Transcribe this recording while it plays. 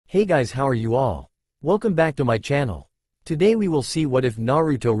Hey guys, how are you all? Welcome back to my channel. Today we will see what if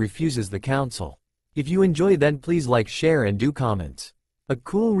Naruto refuses the council. If you enjoy, then please like, share and do comments. A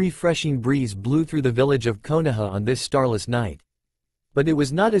cool refreshing breeze blew through the village of Konoha on this starless night. But it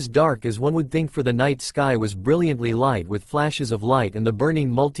was not as dark as one would think, for the night sky was brilliantly light with flashes of light and the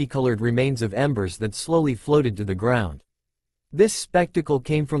burning multicolored remains of embers that slowly floated to the ground. This spectacle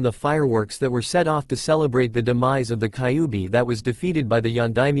came from the fireworks that were set off to celebrate the demise of the Kyuubi that was defeated by the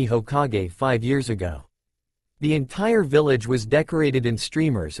Yondaime Hokage 5 years ago. The entire village was decorated in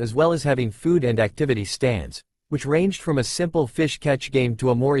streamers, as well as having food and activity stands, which ranged from a simple fish catch game to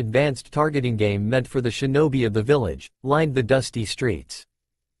a more advanced targeting game meant for the shinobi of the village, lined the dusty streets.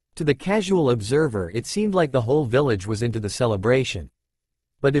 To the casual observer, it seemed like the whole village was into the celebration.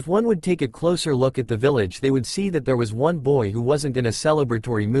 But if one would take a closer look at the village, they would see that there was one boy who wasn't in a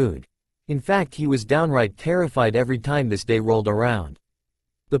celebratory mood. In fact, he was downright terrified every time this day rolled around.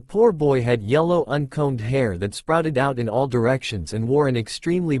 The poor boy had yellow uncombed hair that sprouted out in all directions and wore an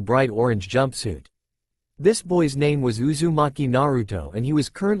extremely bright orange jumpsuit. This boy's name was Uzumaki Naruto, and he was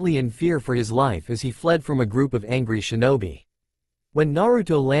currently in fear for his life as he fled from a group of angry shinobi. When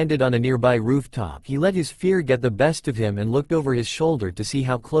Naruto landed on a nearby rooftop, he let his fear get the best of him and looked over his shoulder to see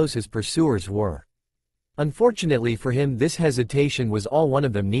how close his pursuers were. Unfortunately for him, this hesitation was all one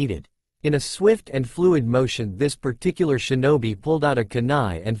of them needed. In a swift and fluid motion, this particular shinobi pulled out a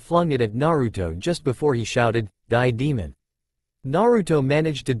kunai and flung it at Naruto just before he shouted, "Die, demon!" Naruto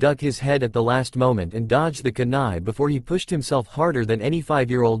managed to duck his head at the last moment and dodged the kunai before he pushed himself harder than any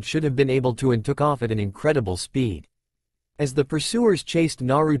 5-year-old should have been able to and took off at an incredible speed. As the pursuers chased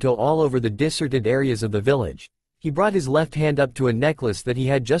Naruto all over the deserted areas of the village, he brought his left hand up to a necklace that he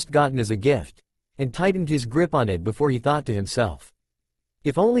had just gotten as a gift, and tightened his grip on it before he thought to himself,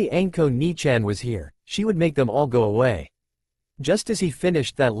 "If only Anko Nichan was here, she would make them all go away." Just as he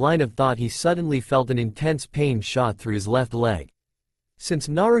finished that line of thought, he suddenly felt an intense pain shot through his left leg. Since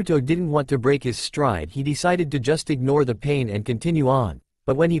Naruto didn't want to break his stride, he decided to just ignore the pain and continue on.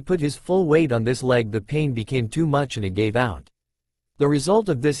 But when he put his full weight on this leg, the pain became too much and it gave out. The result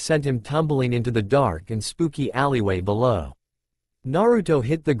of this sent him tumbling into the dark and spooky alleyway below. Naruto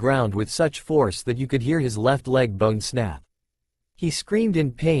hit the ground with such force that you could hear his left leg bone snap. He screamed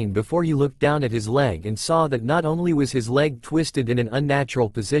in pain before he looked down at his leg and saw that not only was his leg twisted in an unnatural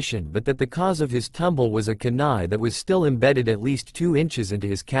position, but that the cause of his tumble was a kunai that was still embedded at least 2 inches into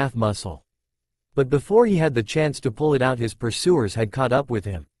his calf muscle. But before he had the chance to pull it out, his pursuers had caught up with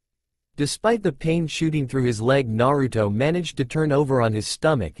him. Despite the pain shooting through his leg, Naruto managed to turn over on his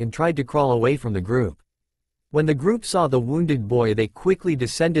stomach and tried to crawl away from the group. When the group saw the wounded boy, they quickly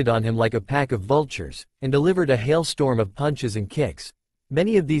descended on him like a pack of vultures, and delivered a hailstorm of punches and kicks.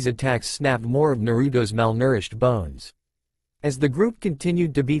 Many of these attacks snapped more of Naruto's malnourished bones. As the group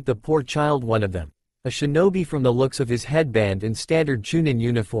continued to beat the poor child, one of them, a shinobi from the looks of his headband and standard Chunin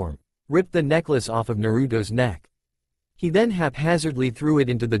uniform, ripped the necklace off of Naruto's neck. He then haphazardly threw it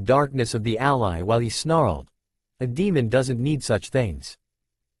into the darkness of the alley while he snarled, "A demon doesn't need such things."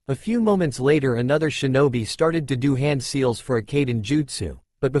 A few moments later, another shinobi started to do hand seals for a Kaiden jutsu,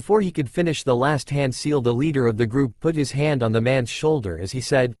 but before he could finish the last hand seal, the leader of the group put his hand on the man's shoulder as he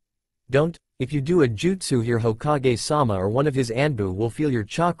said, "Don't, if you do a jutsu here, Hokage-sama or one of his Anbu will feel your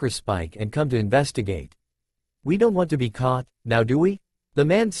chakra spike and come to investigate. We don't want to be caught, now do we?" The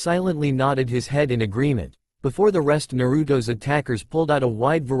man silently nodded his head in agreement. Before the rest, Naruto's attackers pulled out a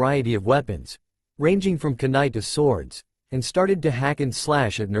wide variety of weapons, ranging from kunai to swords, and started to hack and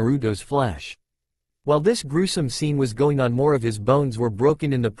slash at Naruto's flesh. While this gruesome scene was going on, more of his bones were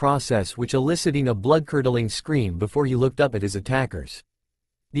broken in the process, which eliciting a blood-curdling scream before he looked up at his attackers.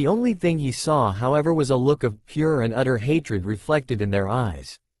 The only thing he saw, however, was a look of pure and utter hatred reflected in their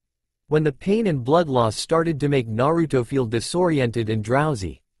eyes. When the pain and blood loss started to make Naruto feel disoriented and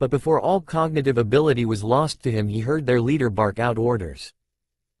drowsy, but before all cognitive ability was lost to him, he heard their leader bark out orders.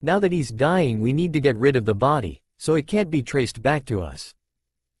 "Now that he's dying, we need to get rid of the body, so it can't be traced back to us."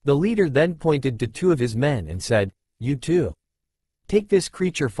 The leader then pointed to 2 of his men and said, "You too. Take this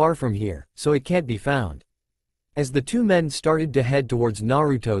creature far from here, so it can't be found." As the 2 men started to head towards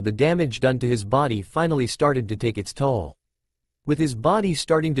Naruto, the damage done to his body finally started to take its toll. With his body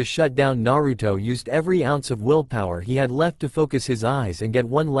starting to shut down, Naruto used every ounce of willpower he had left to focus his eyes and get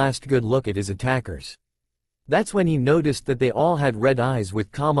one last good look at his attackers. That's when he noticed that they all had red eyes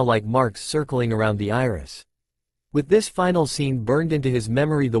with comma-like marks circling around the iris. With this final scene burned into his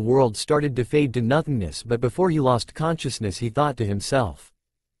memory, the world started to fade to nothingness, but before he lost consciousness, he thought to himself,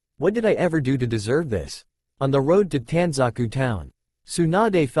 "What did I ever do to deserve this?" On the road to Tanzaku town,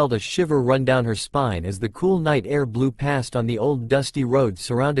 Tsunade felt a shiver run down her spine as the cool night air blew past on the old dusty road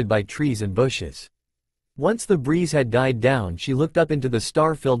surrounded by trees and bushes. Once the breeze had died down, she looked up into the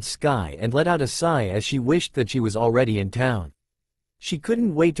star-filled sky and let out a sigh as she wished that she was already in town. She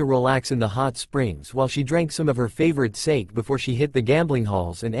couldn't wait to relax in the hot springs while she drank some of her favorite sake before she hit the gambling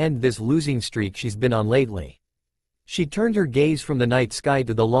halls and end this losing streak she's been on lately. She turned her gaze from the night sky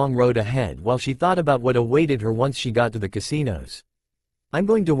to the long road ahead while she thought about what awaited her once she got to the casinos. I'm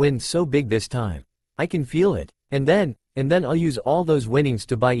going to win so big this time. I can feel it. And then I'll use all those winnings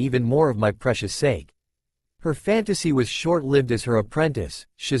to buy even more of my precious sake. Her fantasy was short-lived as her apprentice,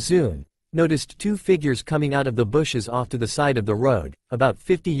 Shizune, noticed two figures coming out of the bushes off to the side of the road, about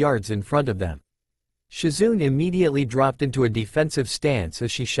 50 yards in front of them. Shizune immediately dropped into a defensive stance as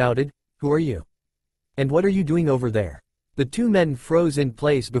she shouted, "Who are you? And what are you doing over there?" The two men froze in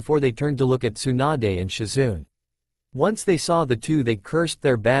place before they turned to look at Tsunade and Shizune. Once they saw the two, they cursed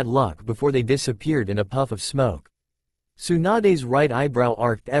their bad luck before they disappeared in a puff of smoke. Tsunade's right eyebrow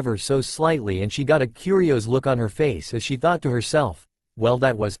arched ever so slightly and she got a curious look on her face as she thought to herself, well,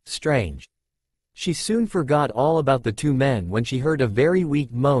 that was strange. She soon forgot all about the two men when she heard a very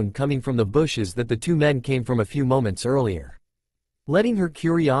weak moan coming from the bushes that the two men came from a few moments earlier. Letting her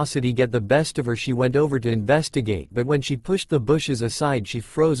curiosity get the best of her, she went over to investigate, but when she pushed the bushes aside she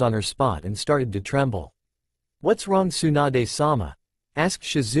froze on her spot and started to tremble. "What's wrong, Tsunade-sama?" asked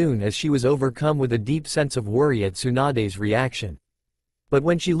Shizune as she was overcome with a deep sense of worry at Tsunade's reaction. But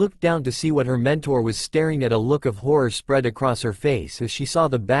when she looked down to see what her mentor was staring at, a look of horror spread across her face as she saw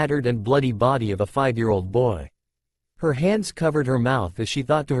the battered and bloody body of a 5-year-old boy. Her hands covered her mouth as she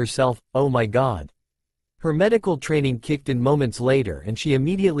thought to herself, "Oh my God." Her medical training kicked in moments later and she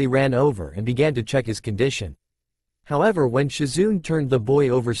immediately ran over and began to check his condition. However, when Shizune turned the boy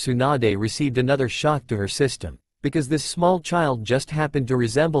over, Tsunade received another shock to her system, because this small child just happened to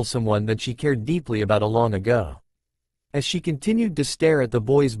resemble someone that she cared deeply about long ago. As she continued to stare at the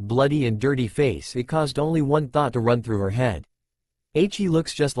boy's bloody and dirty face, it caused only one thought to run through her head. He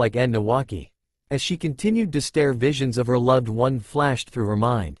looks just like En Nawaki. As she continued to stare, visions of her loved one flashed through her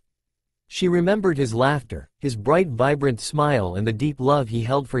mind. She remembered his laughter, his bright vibrant smile, and the deep love he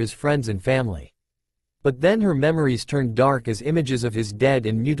held for his friends and family. But then her memories turned dark as images of his dead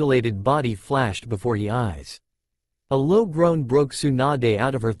and mutilated body flashed before her eyes. A low groan broke Tsunade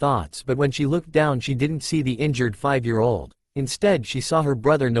out of her thoughts, but when she looked down she didn't see the injured 5-year-old. Instead she saw her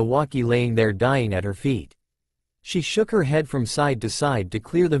brother Nawaki laying there dying at her feet. She shook her head from side to side to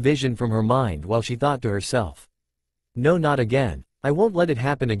clear the vision from her mind while she thought to herself, "No, not again. I won't let it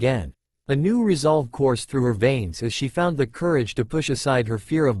happen again." A new resolve coursed through her veins as she found the courage to push aside her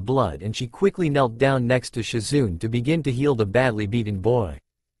fear of blood, and she quickly knelt down next to Shizune to begin to heal the badly beaten boy.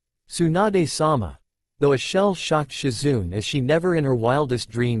 "Tsunade-sama." Though a shell shocked Shizune, as she never in her wildest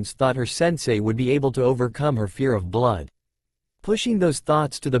dreams thought her sensei would be able to overcome her fear of blood. Pushing those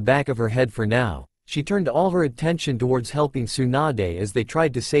thoughts to the back of her head for now, she turned all her attention towards helping Tsunade as they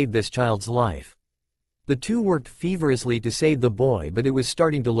tried to save this child's life. The two worked feverishly to save the boy, but it was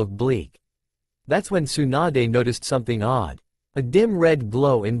starting to look bleak. That's when Tsunade noticed something odd. A dim red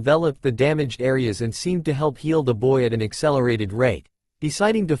glow enveloped the damaged areas and seemed to help heal the boy at an accelerated rate.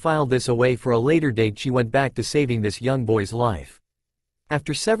 Deciding to file this away for a later date, she went back to saving this young boy's life.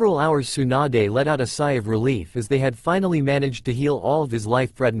 After several hours, Tsunade let out a sigh of relief as they had finally managed to heal all of his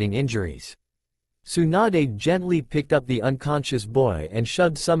life-threatening injuries. Tsunade gently picked up the unconscious boy and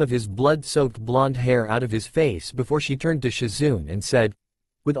shoved some of his blood-soaked blonde hair out of his face before she turned to Shizune and said,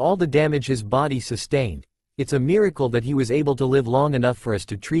 "With all the damage his body sustained, it's a miracle that he was able to live long enough for us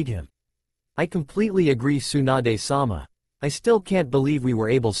to treat him." "I completely agree, Tsunade-sama. I still can't believe we were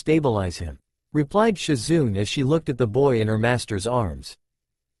able to stabilize him," replied Shizune as she looked at the boy in her master's arms.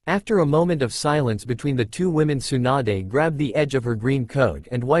 After a moment of silence between the two women, Tsunade grabbed the edge of her green coat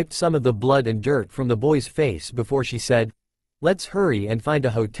and wiped some of the blood and dirt from the boy's face before she said, "Let's hurry and find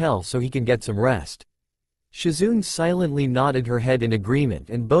a hotel so he can get some rest." Shizune silently nodded her head in agreement,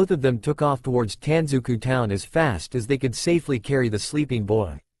 and both of them took off towards Tanzuku town as fast as they could safely carry the sleeping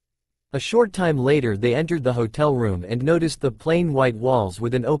boy. A short time later they entered the hotel room and noticed the plain white walls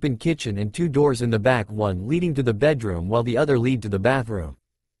with an open kitchen and two doors in the back, one leading to the bedroom while the other led to the bathroom.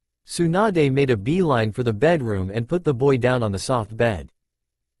 Tsunade made a beeline for the bedroom and put the boy down on the soft bed.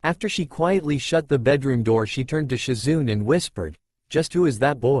 After she quietly shut the bedroom door, she turned to Shizune and whispered, "Just who is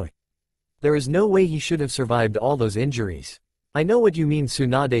that boy? There is no way he should have survived all those injuries." "I know what you mean,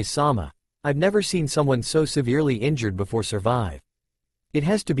 Tsunade-sama. I've never seen someone so severely injured before survive. It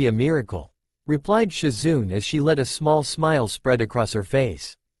has to be a miracle," replied Shizune as she let a small smile spread across her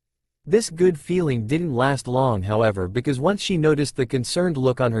face. This good feeling didn't last long however, because once she noticed the concerned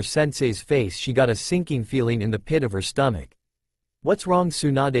look on her sensei's face she got a sinking feeling in the pit of her stomach. "What's wrong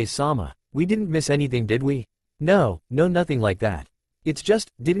Tsunade-sama? We didn't miss anything did we?" No, nothing like that. It's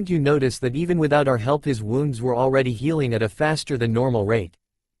just, didn't you notice that even without our help his wounds were already healing at a faster than normal rate?"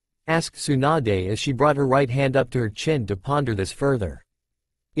 asked Tsunade as she brought her right hand up to her chin to ponder this further.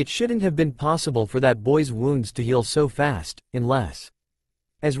 It shouldn't have been possible for that boy's wounds to heal so fast, unless…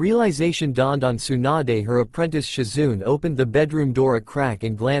 As realization dawned on Tsunade, her apprentice Shizune opened the bedroom door a crack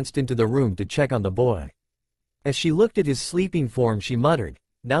and glanced into the room to check on the boy. As she looked at his sleeping form she muttered,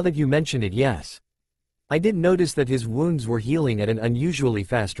 "Now that you mention it, yes. I did notice that his wounds were healing at an unusually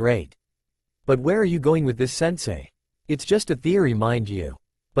fast rate. But where are you going with this sensei? It's just a theory mind you.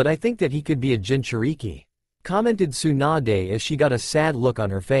 But I think that he could be a Jinchuriki," commented Tsunade as she got a sad look on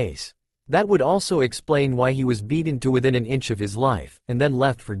her face. That would also explain why he was beaten to within an inch of his life, and then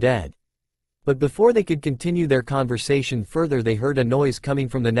left for dead. But before they could continue their conversation further they heard a noise coming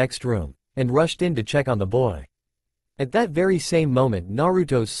from the next room, and rushed in to check on the boy. At that very same moment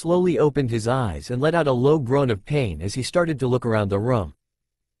Naruto slowly opened his eyes and let out a low groan of pain as he started to look around the room.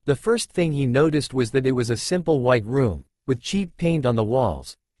 The first thing he noticed was that it was a simple white room, with cheap paint on the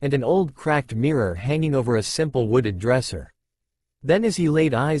walls, and an old cracked mirror hanging over a simple wooded dresser. Then as he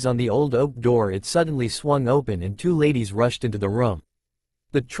laid eyes on the old oak door it suddenly swung open and two ladies rushed into the room.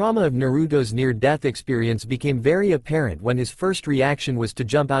 The trauma of Naruto's near-death experience became very apparent when his first reaction was to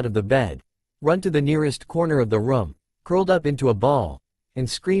jump out of the bed, run to the nearest corner of the room, curled up into a ball, and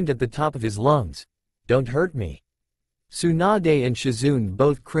screamed at the top of his lungs, "Don't hurt me." Tsunade and Shizune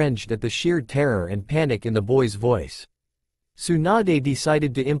both cringed at the sheer terror and panic in the boy's voice. Tsunade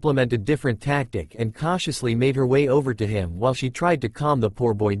decided to implement a different tactic and cautiously made her way over to him while she tried to calm the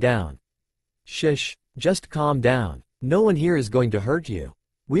poor boy down. "Shush, just calm down. No one here is going to hurt you.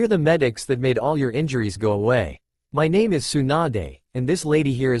 We're the medics that made all your injuries go away. My name is Tsunade, and this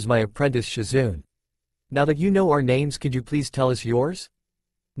lady here is my apprentice Shizune. Now that you know our names, could you please tell us yours?"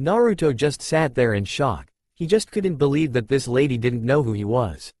 Naruto just sat there in shock. He just couldn't believe that this lady didn't know who he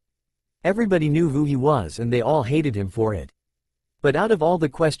was. Everybody knew who he was and they all hated him for it. But out of all the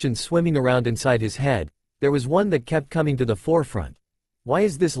questions swimming around inside his head, there was one that kept coming to the forefront. Why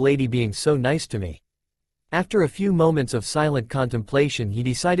is this lady being so nice to me? After a few moments of silent contemplation he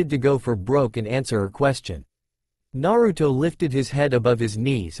decided to go for broke and answer her question. Naruto lifted his head above his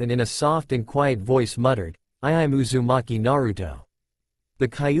knees and in a soft and quiet voice muttered, "I am Uzumaki Naruto. The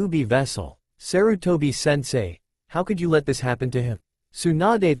Kyuubi vessel. Sarutobi-sensei, how could you let this happen to him?"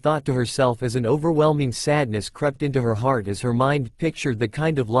 Tsunade thought to herself as an overwhelming sadness crept into her heart as her mind pictured the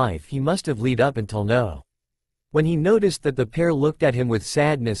kind of life he must have led up until now. When he noticed that the pair looked at him with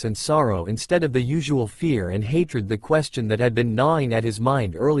sadness and sorrow instead of the usual fear and hatred, the question that had been gnawing at his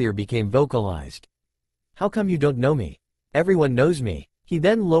mind earlier became vocalized. "How come you don't know me? Everyone knows me." He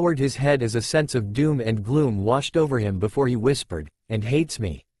then lowered his head as a sense of doom and gloom washed over him before he whispered, "And hates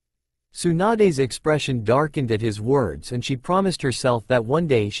me." Tsunade's expression darkened at his words and she promised herself that one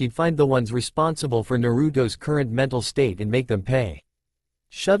day she'd find the ones responsible for Naruto's current mental state and make them pay.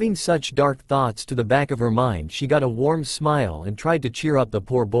 Shoving such dark thoughts to the back of her mind she got a warm smile and tried to cheer up the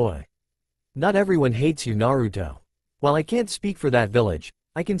poor boy. "Not everyone hates you, Naruto. While I can't speak for that village,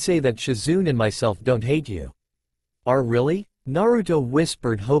 I can say that Shizune and myself don't hate you." "Are really?" Naruto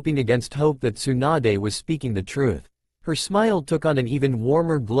whispered, hoping against hope that Tsunade was speaking the truth. Her smile took on an even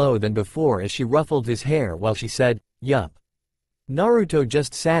warmer glow than before as she ruffled his hair while she said, "Yup." Naruto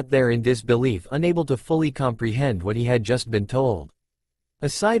just sat there in disbelief, unable to fully comprehend what he had just been told.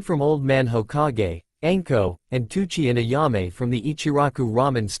 Aside from Old Man Hokage, Anko, and Tuchi and Ayame from the Ichiraku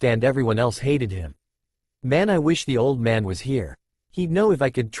ramen stand, everyone else hated him. "Man, I wish the old man was here. He'd know if I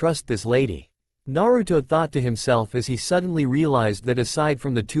could trust this lady." Naruto thought to himself as he suddenly realized that aside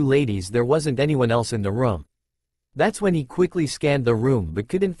from the two ladies there wasn't anyone else in the room. That's when he quickly scanned the room but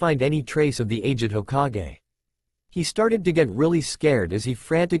couldn't find any trace of the aged Hokage. He started to get really scared as he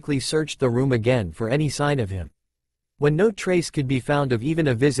frantically searched the room again for any sign of him. When no trace could be found of even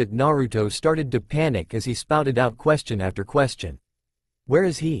a visit, Naruto started to panic as he spouted out question after question. "Where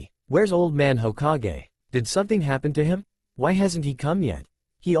is he? Where's Old Man Hokage? Did something happen to him? Why hasn't he come yet?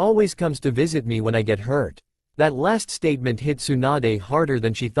 He always comes to visit me when I get hurt." That last statement hit Tsunade harder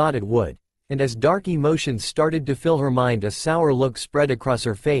than she thought it would, and as dark emotions started to fill her mind a sour look spread across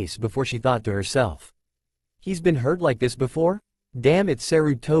her face before she thought to herself. "He's been hurt like this before? Damn it,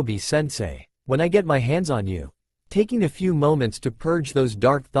 Sarutobi-sensei. When I get my hands on you." Taking a few moments to purge those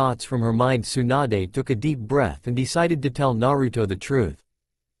dark thoughts from her mind, Tsunade took a deep breath and decided to tell Naruto the truth.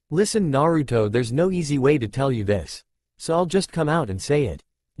 "Listen Naruto, there's no easy way to tell you this. So I'll just come out and say it.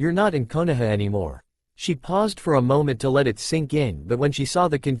 You're not in Konoha anymore. She paused for a moment to let it sink in, but when she saw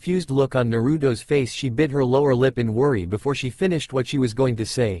the confused look on Naruto's face she bit her lower lip in worry before she finished what she was going to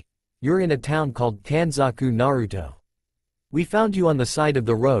say. You're in a town called Tanzaku, Naruto. We found you on the side of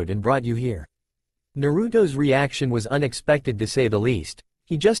the road and brought you here. Naruto's reaction was unexpected to say the least.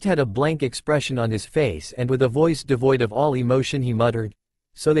 He just had a blank expression on his face and with a voice devoid of all emotion he muttered,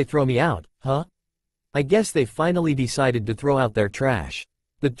 "So they throw me out, huh? I guess they finally decided to throw out their trash."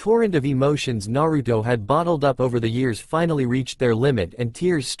 The torrent of emotions Naruto had bottled up over the years finally reached their limit and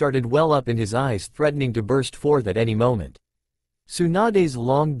tears started well up in his eyes, threatening to burst forth at any moment. Tsunade's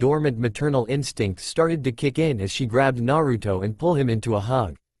long-dormant maternal instinct started to kick in as she grabbed Naruto and pulled him into a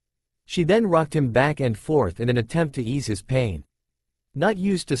hug. She then rocked him back and forth in an attempt to ease his pain. Not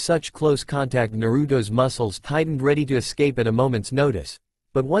used to such close contact, Naruto's muscles tightened, ready to escape at a moment's notice.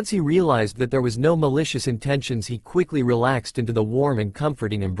 But once he realized that there was no malicious intentions, he quickly relaxed into the warm and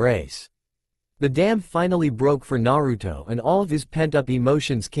comforting embrace. The dam finally broke for Naruto and all of his pent-up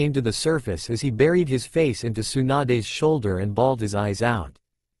emotions came to the surface as he buried his face into Tsunade's shoulder and bawled his eyes out.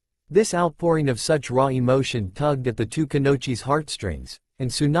 This outpouring of such raw emotion tugged at the two Kanochi's heartstrings,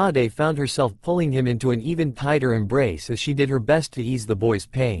 and Tsunade found herself pulling him into an even tighter embrace as she did her best to ease the boy's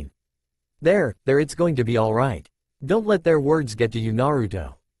pain. There, it's going to be alright. Don't let their words get to you,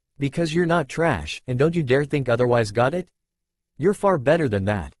 Naruto. Because you're not trash, and don't you dare think otherwise, got it? You're far better than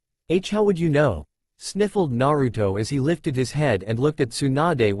that. How would you know? Sniffled Naruto as he lifted his head and looked at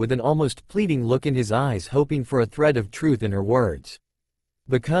Tsunade with an almost pleading look in his eyes, hoping for a thread of truth in her words.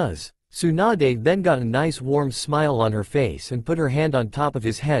 Because. Tsunade then got a nice warm smile on her face and put her hand on top of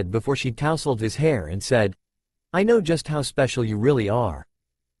his head before she tousled his hair and said, I know just how special you really are.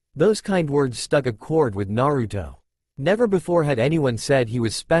 Those kind words stuck a chord with Naruto. Never before had anyone said he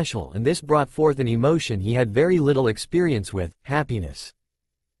was special, and this brought forth an emotion he had very little experience with, happiness.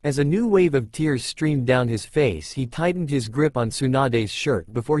 As a new wave of tears streamed down his face, he tightened his grip on Tsunade's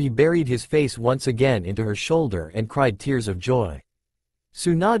shirt before he buried his face once again into her shoulder and cried tears of joy.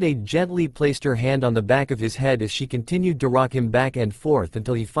 Tsunade gently placed her hand on the back of his head as she continued to rock him back and forth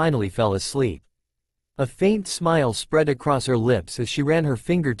until he finally fell asleep. A faint smile spread across her lips as she ran her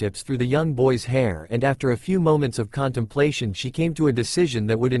fingertips through the young boy's hair, and after a few moments of contemplation she came to a decision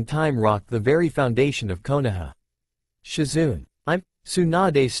that would in time rock the very foundation of Konoha. Shizune.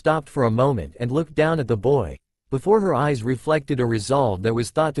 Tsunade stopped for a moment and looked down at the boy, before her eyes reflected a resolve that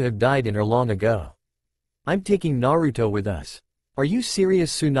was thought to have died in her long ago. I'm taking Naruto with us. Are you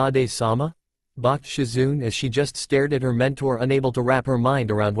serious, Tsunade-sama? Balked Shizune as she just stared at her mentor, unable to wrap her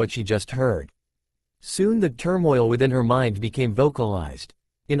mind around what she just heard. Soon the turmoil within her mind became vocalized.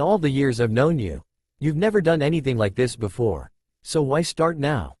 In all the years I've known you, you've never done anything like this before. So why start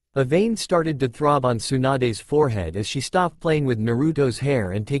now? A vein started to throb on Tsunade's forehead as she stopped playing with Naruto's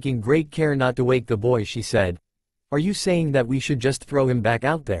hair and taking great care not to wake the boy. She said, Are you saying that we should just throw him back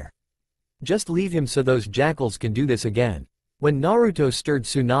out there? Just leave him so those jackals can do this again? When Naruto stirred,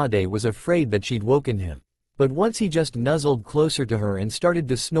 Tsunade was afraid that she'd woken him. But once he just nuzzled closer to her and started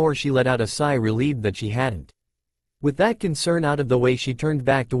to snore, she let out a sigh, relieved that she hadn't. With that concern out of the way, she turned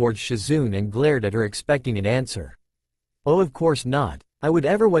back towards Shizune and glared at her, expecting an answer. Oh, of course not. I would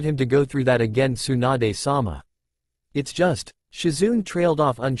ever want him to go through that again, Tsunade-sama. It's just. Shizune trailed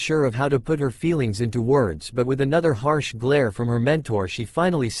off, unsure of how to put her feelings into words, but with another harsh glare from her mentor she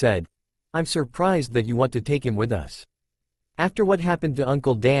finally said, I'm surprised that you want to take him with us. After what happened to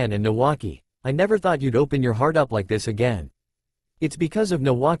Uncle Dan and Nawaki, I never thought you'd open your heart up like this again. It's because of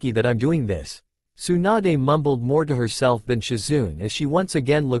Nawaki that I'm doing this. Tsunade mumbled more to herself than Shizune as she once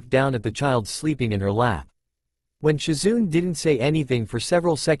again looked down at the child sleeping in her lap. When Shizune didn't say anything for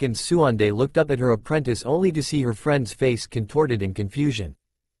several seconds, Tsunade looked up at her apprentice only to see her friend's face contorted in confusion.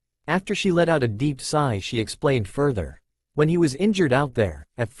 After she let out a deep sigh, she explained further. When he was injured out there,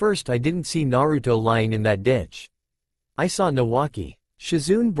 at first I didn't see Naruto lying in that ditch. I saw Nawaki.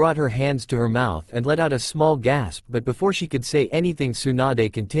 Shizune brought her hands to her mouth and let out a small gasp, but before she could say anything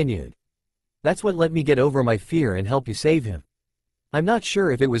Tsunade continued. That's what let me get over my fear and help you save him. I'm not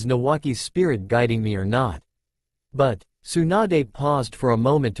sure if it was Nawaki's spirit guiding me or not. But, Tsunade paused for a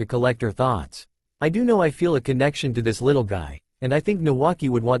moment to collect her thoughts. I do know I feel a connection to this little guy, and I think Nawaki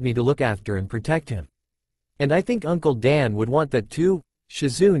would want me to look after and protect him. And I think Uncle Dan would want that too,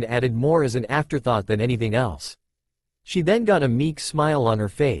 Shizune added more as an afterthought than anything else. She then got a meek smile on her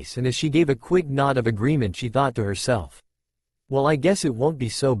face, and as she gave a quick nod of agreement she thought to herself. Well, I guess it won't be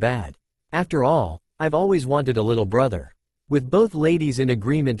so bad. After all, I've always wanted a little brother. With both ladies in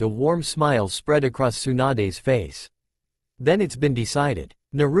agreement, a warm smile spread across Tsunade's face. Then it's been decided.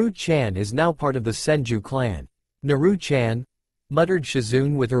 Naru-chan is now part of the Senju clan. Naru-chan? muttered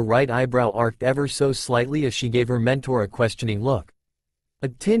Shizune with her right eyebrow arched ever so slightly as she gave her mentor a questioning look. A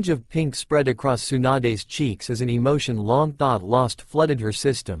tinge of pink spread across Tsunade's cheeks as an emotion long thought lost flooded her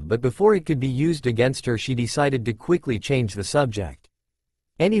system, but before it could be used against her she decided to quickly change the subject.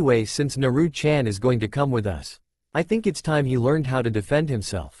 Anyway, since Naru-chan is going to come with us, I think it's time he learned how to defend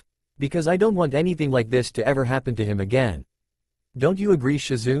himself. Because I don't want anything like this to ever happen to him again. Don't you agree,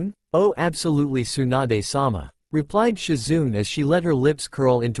 Shizune? Oh, absolutely, Tsunade-sama, replied Shizune as she let her lips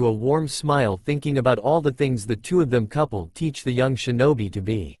curl into a warm smile, thinking about all the things the two of them coupled teach the young shinobi to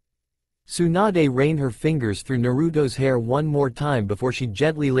be. Tsunade ran her fingers through Naruto's hair one more time before she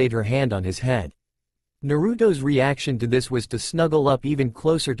gently laid her hand on his head. Naruto's reaction to this was to snuggle up even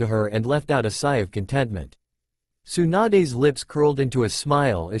closer to her and let out a sigh of contentment. Tsunade's lips curled into a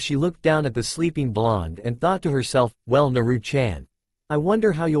smile as she looked down at the sleeping blonde and thought to herself, well, Naru-chan, I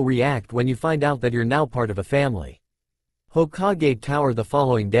wonder how you'll react when you find out that you're now part of a family. Hokage Tower. The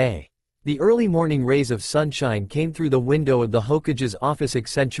following day, the early morning rays of sunshine came through the window of the Hokage's office,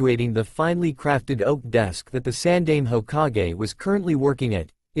 accentuating the finely crafted oak desk that the Sandaime Hokage was currently working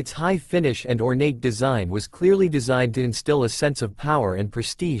at. Its high finish and ornate design was clearly designed to instill a sense of power and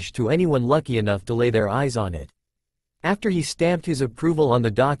prestige to anyone lucky enough to lay their eyes on it. After he stamped his approval on the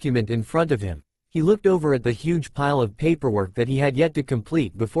document in front of him, he looked over at the huge pile of paperwork that he had yet to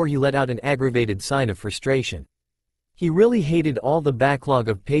complete before he let out an aggravated sign of frustration. He really hated all the backlog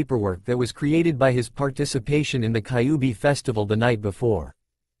of paperwork that was created by his participation in the Kyuubi festival the night before.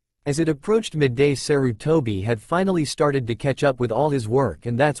 As it approached midday, Sarutobi had finally started to catch up with all his work,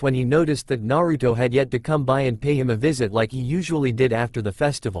 and that's when he noticed that Naruto had yet to come by and pay him a visit like he usually did after the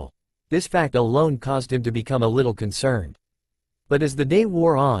festival. This fact alone caused him to become a little concerned. But as the day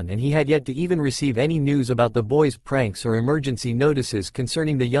wore on and he had yet to even receive any news about the boy's pranks or emergency notices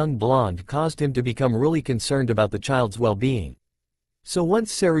concerning the young blonde, caused him to become really concerned about the child's well-being. So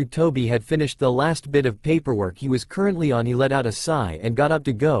once Sarutobi had finished the last bit of paperwork he was currently on, he let out a sigh and got up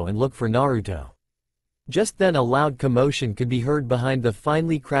to go and look for Naruto. Just then a loud commotion could be heard behind the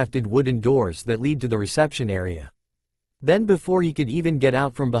finely crafted wooden doors that lead to the reception area. Then before he could even get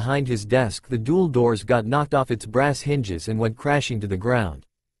out from behind his desk, the dual doors got knocked off its brass hinges and went crashing to the ground.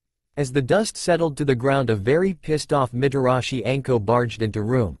 As the dust settled to the ground, a very pissed-off Mitarashi Anko barged into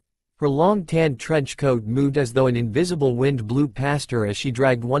room. Her long tan trench coat moved as though an invisible wind blew past her as she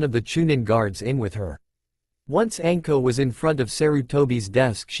dragged one of the Chunin guards in with her. Once Anko was in front of Sarutobi's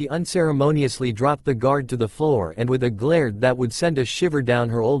desk, she unceremoniously dropped the guard to the floor, and with a glare that would send a shiver down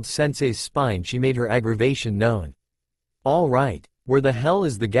her old sensei's spine she made her aggravation known. All right, where the hell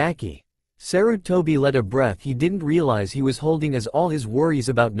is the Gaki? Sarutobi let a breath he didn't realize he was holding as all his worries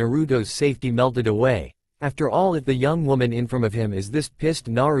about Naruto's safety melted away. After all, if the young woman in front of him is this pissed,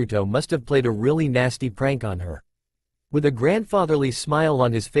 Naruto must have played a really nasty prank on her. With a grandfatherly smile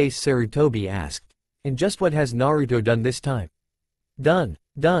on his face, Sarutobi asked, and just what has Naruto done this time? Done.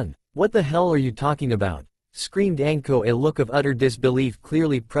 What the hell are you talking about? Screamed Anko, a look of utter disbelief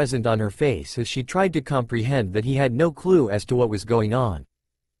clearly present on her face as she tried to comprehend that he had no clue as to what was going on.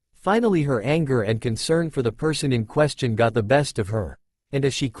 Finally her anger and concern for the person in question got the best of her, and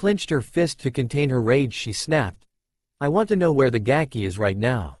as she clenched her fist to contain her rage she snapped, I want to know where the Gaki is right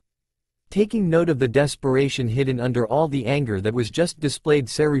now. Taking note of the desperation hidden under all the anger that was just displayed,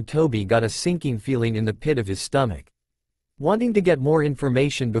 Sarutobi got a sinking feeling in the pit of his stomach. Wanting to get more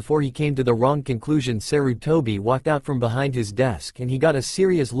information before he came to the wrong conclusion, Sarutobi walked out from behind his desk and he got a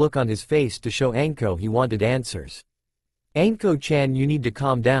serious look on his face to show Anko he wanted answers. Anko-chan, you need to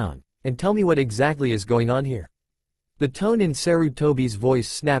calm down, and tell me what exactly is going on here. The tone in Sarutobi's voice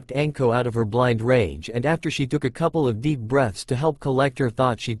snapped Anko out of her blind rage, and after she took a couple of deep breaths to help collect her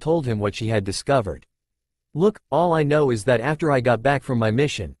thoughts she told him what she had discovered. Look, all I know is that after I got back from my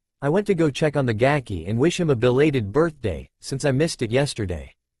mission, I went to go check on the Gaki and wish him a belated birthday, since I missed it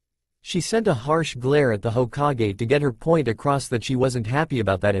yesterday. She sent a harsh glare at the Hokage to get her point across that she wasn't happy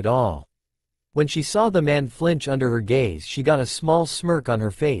about that at all. When she saw the man flinch under her gaze, she got a small smirk on her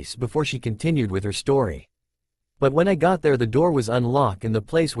face before she continued with her story. But when I got there, the door was unlocked and the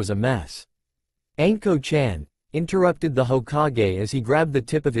place was a mess. Anko-chan, interrupted the Hokage as he grabbed the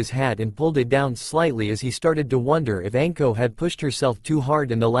tip of his hat and pulled it down slightly as he started to wonder if Anko had pushed herself too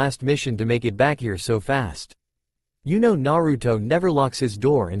hard in the last mission to make it back here so fast. You know, Naruto never locks his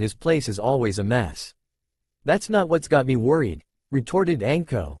door and his place is always a mess. That's not what's got me worried, retorted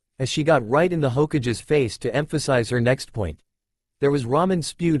Anko, as she got right in the Hokage's face to emphasize her next point. There was ramen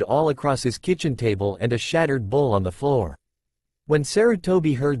spewed all across his kitchen table and a shattered bowl on the floor. When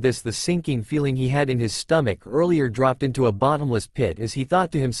Sarutobi heard this, the sinking feeling he had in his stomach earlier dropped into a bottomless pit as he thought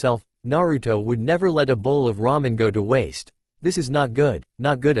to himself, Naruto would never let a bowl of ramen go to waste, This is not good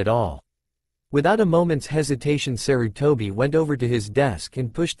at all. Without a moment's hesitation, Sarutobi went over to his desk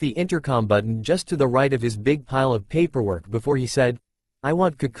and pushed the intercom button just to the right of his big pile of paperwork before he said, "I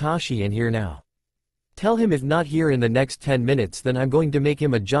want Kakashi in here now. Tell him if not here in the next 10 minutes then I'm going to make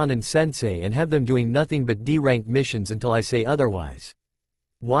him a Jonin sensei and have them doing nothing but D-rank missions until I say otherwise."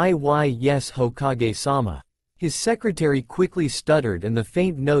 Why yes Hokage-sama. His secretary quickly stuttered and the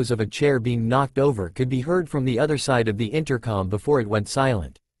faint noise of a chair being knocked over could be heard from the other side of the intercom before it went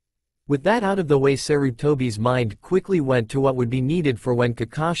silent. With that out of the way, Sarutobi's mind quickly went to what would be needed for when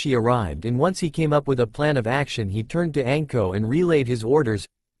Kakashi arrived, and once he came up with a plan of action he turned to Anko and relayed his orders.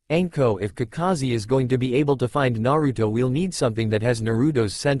 "Anko, if Kakashi is going to be able to find Naruto, we'll need something that has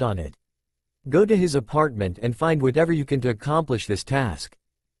Naruto's scent on it. Go to his apartment and find whatever you can to accomplish this task."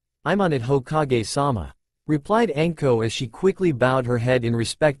 "I'm on it, Hokage-sama," replied Anko as she quickly bowed her head in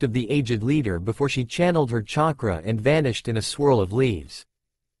respect of the aged leader before she channeled her chakra and vanished in a swirl of leaves.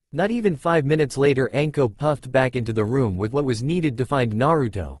 Not even 5 minutes later, Anko puffed back into the room with what was needed to find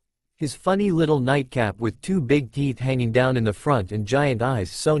Naruto. His funny little nightcap with 2 big teeth hanging down in the front and giant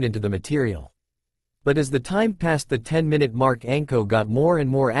eyes sewn into the material. But as the time passed the 10-minute mark, Anko got more and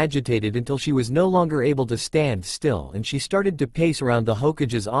more agitated until she was no longer able to stand still and she started to pace around the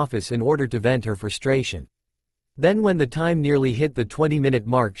Hokage's office in order to vent her frustration. Then when the time nearly hit the 20-minute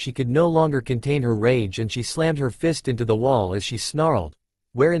mark, she could no longer contain her rage and she slammed her fist into the wall as she snarled,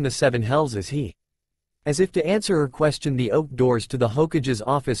 "Where in the 7 hells is he?" As if to answer her question, the oak doors to the Hokage's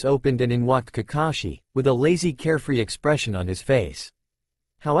office opened and in walked Kakashi, with a lazy carefree expression on his face.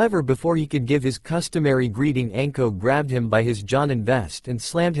 However, before he could give his customary greeting, Anko grabbed him by his Jonin vest and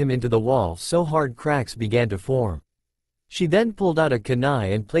slammed him into the wall so hard cracks began to form. She then pulled out a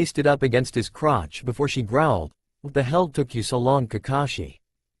kunai and placed it up against his crotch before she growled, "What the hell took you so long, Kakashi?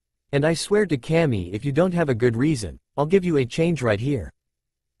 And I swear to Kami, if you don't have a good reason, I'll give you a change right here."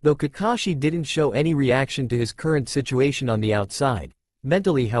 Though Kakashi didn't show any reaction to his current situation on the outside,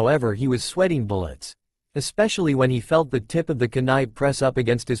 mentally however he was sweating bullets. Especially when he felt the tip of the kunai press up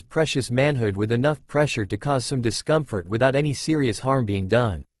against his precious manhood with enough pressure to cause some discomfort without any serious harm being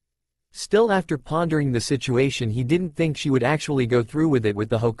done. Still, after pondering the situation, he didn't think she would actually go through with it with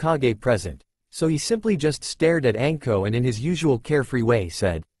the Hokage present, so he simply just stared at Anko and in his usual carefree way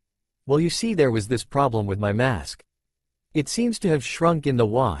said, "Well, you see, there was this problem with my mask. It seems to have shrunk in the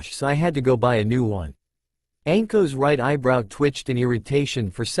wash, so I had to go buy a new one." Anko's right eyebrow twitched in irritation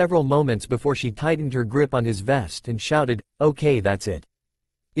for several moments before she tightened her grip on his vest and shouted, "Okay, that's it.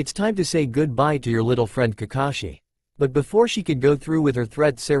 It's time to say goodbye to your little friend Kakashi." But before she could go through with her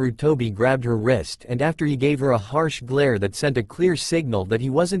threat, Sarutobi grabbed her wrist, and after he gave her a harsh glare that sent a clear signal that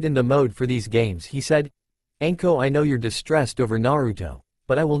he wasn't in the mode for these games, he said, "Anko, I know you're distressed over Naruto,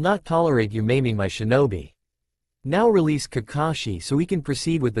 but I will not tolerate you maiming my shinobi. Now release Kakashi so we can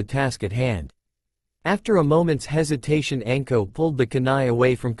proceed with the task at hand." After a moment's hesitation, Anko pulled the kunai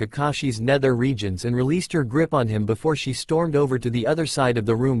away from Kakashi's nether regions and released her grip on him before she stormed over to the other side of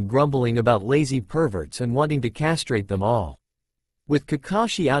the room, grumbling about lazy perverts and wanting to castrate them all. With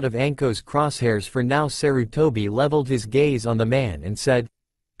Kakashi out of Anko's crosshairs for now, Sarutobi leveled his gaze on the man and said,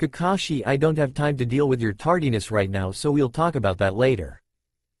 "Kakashi, I don't have time to deal with your tardiness right now, so we'll talk about that later."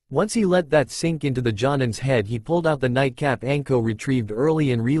 Once he let that sink into the Jonin's head, he pulled out the nightcap Anko retrieved early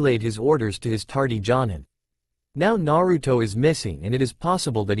and relayed his orders to his tardy Jonin. "Now Naruto is missing and it is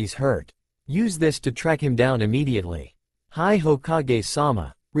possible that he's hurt. Use this to track him down immediately." "Hi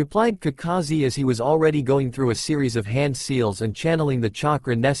Hokage-sama," replied Kakashi as he was already going through a series of hand seals and channeling the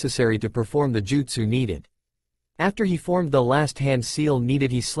chakra necessary to perform the jutsu needed. After he formed the last hand seal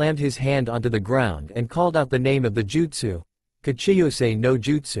needed, he slammed his hand onto the ground and called out the name of the jutsu, Kachiyose no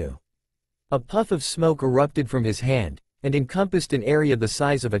Jutsu. A puff of smoke erupted from his hand, and encompassed an area the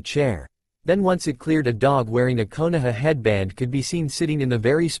size of a chair. Then once it cleared, a dog wearing a Konoha headband could be seen sitting in the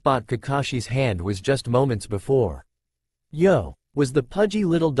very spot Kakashi's hand was just moments before. "Yo," was the pudgy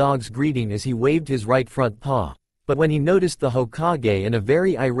little dog's greeting as he waved his right front paw, but when he noticed the Hokage and a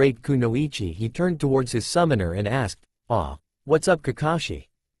very irate Kunoichi, he turned towards his summoner and asked, "Aw, what's up Kakashi?"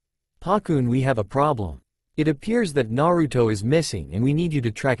 "Pakun, we have a problem. It appears that Naruto is missing and we need you to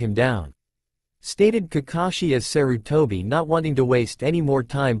track him down," stated Kakashi as Sarutobi, not wanting to waste any more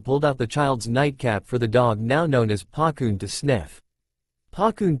time, pulled out the child's nightcap for the dog now known as Pakun to sniff.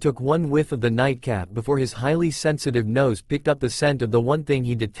 Pakun took one whiff of the nightcap before his highly sensitive nose picked up the scent of the one thing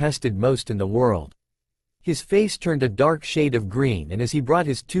he detested most in the world. His face turned a dark shade of green, and as he brought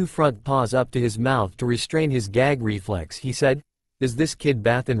his 2 front paws up to his mouth to restrain his gag reflex, he said, "Does this kid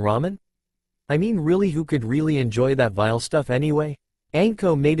bath in ramen? I mean, really, who could really enjoy that vile stuff anyway?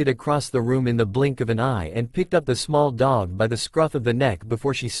 Anko made it across the room in the blink of an eye and picked up the small dog by the scruff of the neck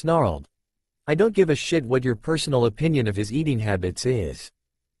before she snarled, "I don't give a shit what your personal opinion of his eating habits is.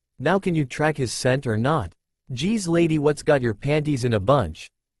 Now can you track his scent or not? Geez lady, what's got your panties in a bunch?"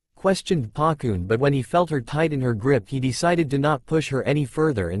 questioned Pakun, but when he felt her tight in her grip he decided to not push her any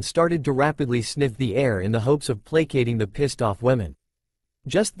further and started to rapidly sniff the air in the hopes of placating the pissed-off women.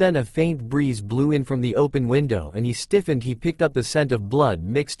 Just then a faint breeze blew in from the open window and he stiffened. He picked up the scent of blood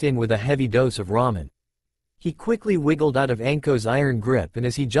mixed in with a heavy dose of ramen. He quickly wiggled out of Anko's iron grip, and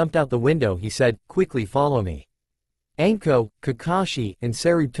as he jumped out the window he said, "Quickly follow me." Anko, Kakashi, and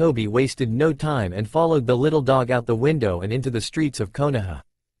Sarutobi wasted no time and followed the little dog out the window and into the streets of Konoha.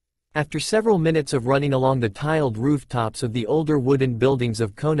 After several minutes of running along the tiled rooftops of the older wooden buildings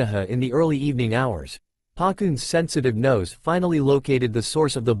of Konoha in the early evening hours, Pakun's sensitive nose finally located the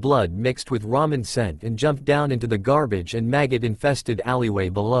source of the blood mixed with ramen scent and jumped down into the garbage and maggot-infested alleyway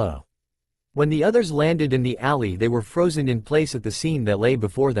below. When the others landed in the alley they were frozen in place at the scene that lay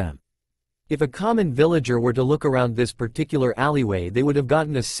before them. If a common villager were to look around this particular alleyway they would have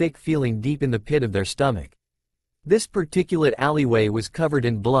gotten a sick feeling deep in the pit of their stomach. This particulate alleyway was covered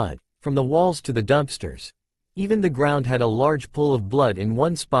in blood, from the walls to the dumpsters. Even the ground had a large pool of blood in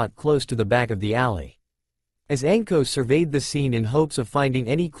one spot close to the back of the alley. As Anko surveyed the scene in hopes of finding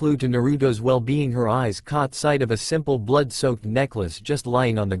any clue to Naruto's well-being, her eyes caught sight of a simple blood-soaked necklace just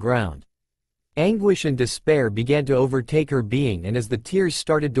lying on the ground. Anguish and despair began to overtake her being, and as the tears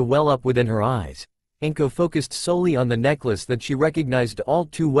started to well up within her eyes, Anko focused solely on the necklace that she recognized all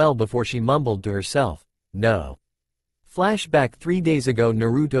too well before she mumbled to herself, "No." Flashback 3 days ago,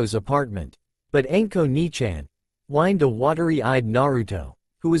 Naruto's apartment. But Anko Nichan, whined a watery-eyed Naruto,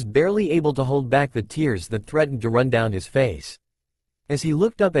 who was barely able to hold back the tears that threatened to run down his face. As he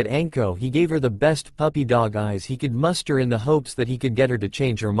looked up at Anko he gave her the best puppy dog eyes he could muster in the hopes that he could get her to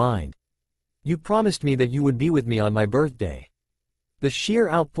change her mind. "You promised me that you would be with me on my birthday." The sheer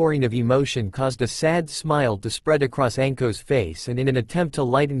outpouring of emotion caused a sad smile to spread across Anko's face, and in an attempt to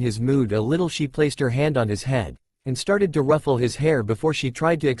lighten his mood a little she placed her hand on his head and started to ruffle his hair before she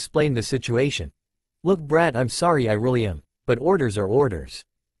tried to explain the situation. "Look brat, I'm sorry, I really am, but orders are orders.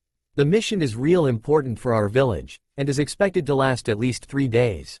 The mission is real important for our village, and is expected to last at least 3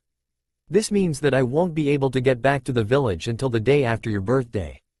 days. This means that I won't be able to get back to the village until the day after your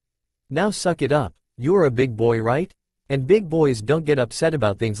birthday. Now suck it up, you're a big boy, right? And big boys don't get upset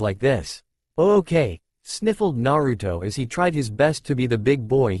about things like this." "Oh okay," sniffled Naruto as he tried his best to be the big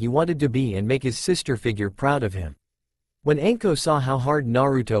boy he wanted to be and make his sister figure proud of him. When Anko saw how hard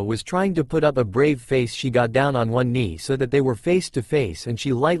Naruto was trying to put up a brave face she got down on one knee so that they were face to face, and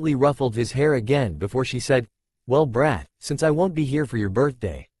she lightly ruffled his hair again before she said, "Well brat, since I won't be here for your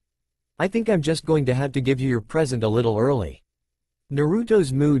birthday, I think I'm just going to have to give you your present a little early."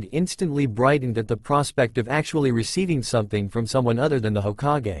 Naruto's mood instantly brightened at the prospect of actually receiving something from someone other than the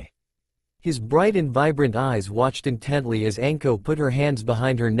Hokage. His bright and vibrant eyes watched intently as Anko put her hands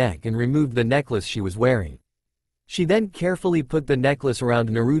behind her neck and removed the necklace she was wearing. She then carefully put the necklace around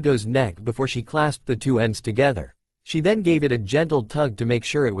Naruto's neck before she clasped the two ends together. She then gave it a gentle tug to make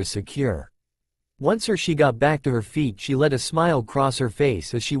sure it was secure. Once she got back to her feet she let a smile cross her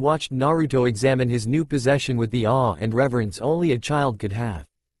face as she watched Naruto examine his new possession with the awe and reverence only a child could have.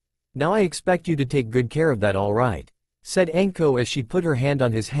 "Now I expect you to take good care of that, all right?" said Anko as she put her hand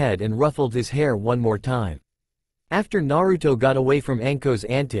on his head and ruffled his hair one more time. After Naruto got away from Anko's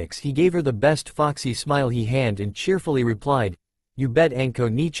antics he gave her the best foxy smile he had and cheerfully replied, "You bet Anko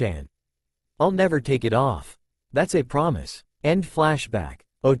Nichan. I'll never take it off. That's a promise." End flashback.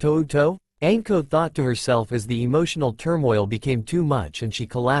 Oto? Anko thought to herself as the emotional turmoil became too much and she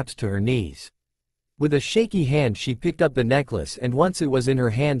collapsed to her knees. With a shaky hand she picked up the necklace, and once it was in her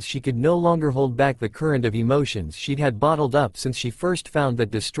hands she could no longer hold back the current of emotions she'd had bottled up since she first found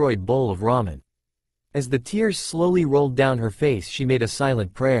that destroyed bowl of ramen. As the tears slowly rolled down her face she made a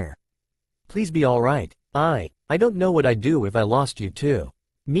silent prayer. "Please be alright. I don't know what I'd do if I lost you too."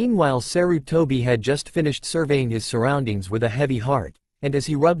 Meanwhile Sarutobi had just finished surveying his surroundings with a heavy heart, and as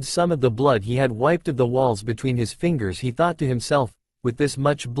he rubbed some of the blood he had wiped of the walls between his fingers he thought to himself, with this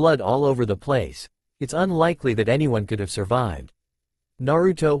much blood all over the place, it's unlikely that anyone could have survived.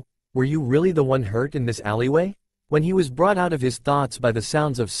 "Naruto, were you really the one hurt in this alleyway?" When he was brought out of his thoughts by the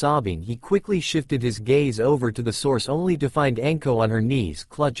sounds of sobbing he quickly shifted his gaze over to the source only to find Anko on her knees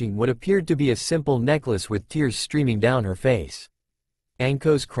clutching what appeared to be a simple necklace with tears streaming down her face.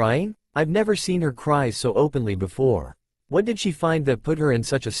 "Anko's crying? I've never seen her cry so openly before. What did she find that put her in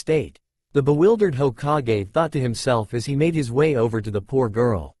such a state?" The bewildered Hokage thought to himself as he made his way over to the poor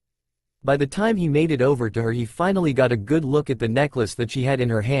girl. By the time he made it over to her, he finally got a good look at the necklace that she had in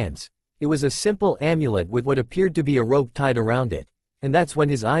her hands. It was a simple amulet with what appeared to be a rope tied around it, and that's when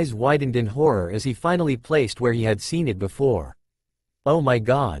his eyes widened in horror as he finally placed where he had seen it before. Oh my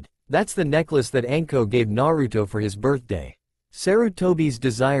god, that's the necklace that Anko gave Naruto for his birthday. Sarutobi's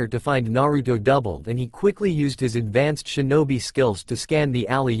desire to find Naruto doubled, and he quickly used his advanced shinobi skills to scan the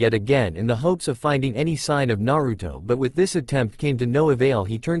alley yet again in the hopes of finding any sign of Naruto, but with this attempt came to no avail.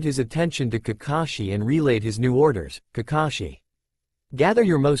 He turned his attention to Kakashi and relayed his new orders. Kakashi, gather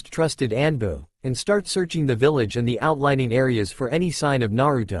your most trusted Anbu, and start searching the village and the outlying areas for any sign of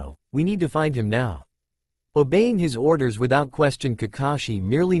Naruto. We need to find him now. Obeying his orders without question, Kakashi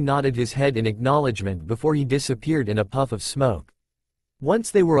merely nodded his head in acknowledgement before he disappeared in a puff of smoke.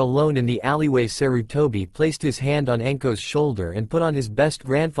 Once they were alone in the alleyway, Sarutobi placed his hand on Anko's shoulder and put on his best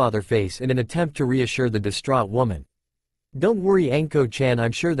grandfather face in an attempt to reassure the distraught woman. Don't worry Anko-chan,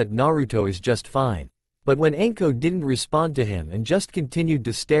 I'm sure that Naruto is just fine. But when Anko didn't respond to him and just continued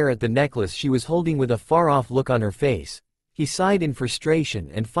to stare at the necklace she was holding with a far-off look on her face, he sighed in frustration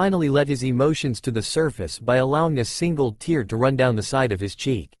and finally let his emotions to the surface by allowing a single tear to run down the side of his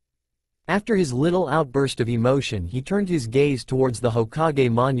cheek. After his little outburst of emotion, he turned his gaze towards the Hokage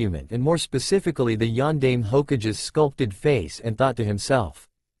monument and more specifically the Yondaime Hokage's sculpted face and thought to himself,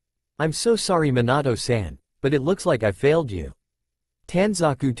 I'm so sorry Minato-san, but it looks like I failed you.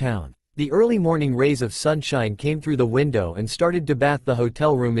 Tanzaku Town. The early morning rays of sunshine came through the window and started to bath the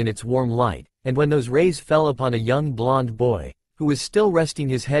hotel room in its warm light, and when those rays fell upon a young blonde boy, who was still resting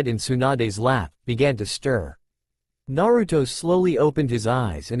his head in Tsunade's lap, began to stir. Naruto slowly opened his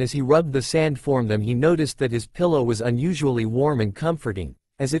eyes, and as he rubbed the sand from them he noticed that his pillow was unusually warm and comforting,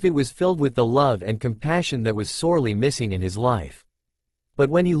 as if it was filled with the love and compassion that was sorely missing in his life. But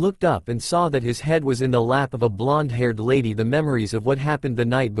when he looked up and saw that his head was in the lap of a blonde-haired lady, the memories of what happened the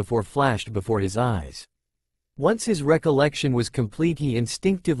night before flashed before his eyes. Once his recollection was complete, he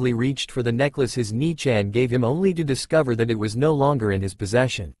instinctively reached for the necklace his Nichan gave him, only to discover that it was no longer in his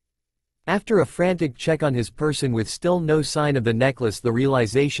possession. After a frantic check on his person with still no sign of the necklace, the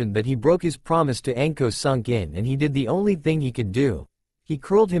realization that he broke his promise to Anko sunk in, and he did the only thing he could do. He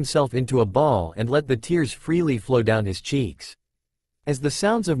curled himself into a ball and let the tears freely flow down his cheeks. As the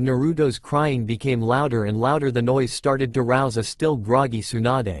sounds of Naruto's crying became louder and louder, the noise started to rouse a still groggy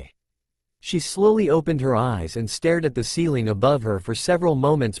Tsunade. She slowly opened her eyes and stared at the ceiling above her for several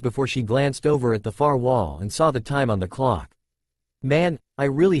moments before she glanced over at the far wall and saw the time on the clock. Man, I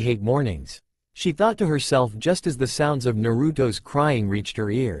really hate mornings, she thought to herself just as the sounds of Naruto's crying reached her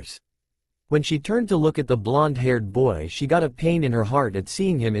ears. When she turned to look at the blonde-haired boy, she got a pain in her heart at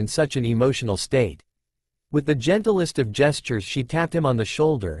seeing him in such an emotional state. With the gentlest of gestures she tapped him on the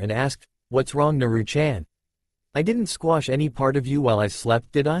shoulder and asked, "What's wrong, Naru-chan? I didn't squash any part of you while I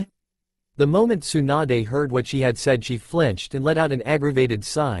slept, did I?" The moment Tsunade heard what she had said, she flinched and let out an aggravated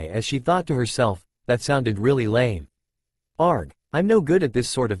sigh as she thought to herself, that sounded really lame. Arg, I'm no good at this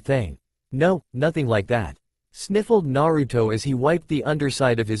sort of thing. No, nothing like that, sniffled Naruto as he wiped the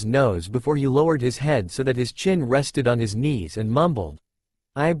underside of his nose before he lowered his head so that his chin rested on his knees and mumbled,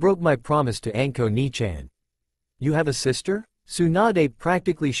 "I broke my promise to Anko Nichan." "You have a sister?" Tsunade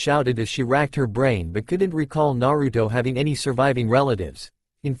practically shouted as she racked her brain but couldn't recall Naruto having any surviving relatives.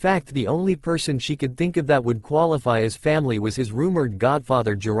 In fact, the only person she could think of that would qualify as family was his rumored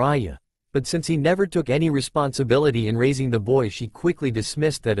godfather Jiraiya, but since he never took any responsibility in raising the boy, she quickly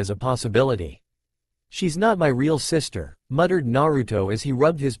dismissed that as a possibility. "She's not my real sister," muttered Naruto as he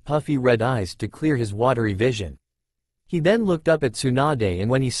rubbed his puffy red eyes to clear his watery vision. He then looked up at Tsunade,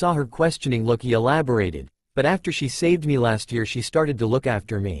 and when he saw her questioning look he elaborated, "But after she saved me last year she started to look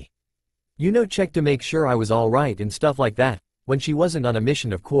after me. You know, check to make sure I was alright and stuff like that, when she wasn't on a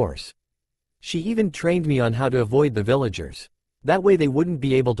mission of course. She even trained me on how to avoid the villagers. That way they wouldn't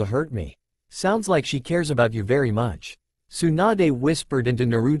be able to hurt me. Sounds like she cares about you very much." Tsunade whispered into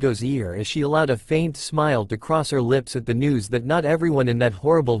Naruto's ear as she allowed a faint smile to cross her lips at the news that not everyone in that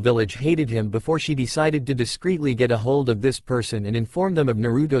horrible village hated him before she decided to discreetly get a hold of this person and inform them of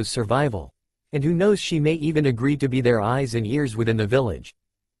Naruto's survival. And who knows, she may even agree to be their eyes and ears within the village.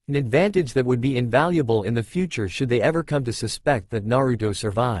 An advantage that would be invaluable in the future should they ever come to suspect that Naruto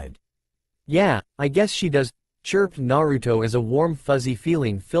survived. "Yeah, I guess she does," chirped Naruto as a warm fuzzy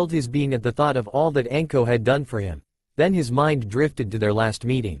feeling filled his being at the thought of all that Anko had done for him. Then his mind drifted to their last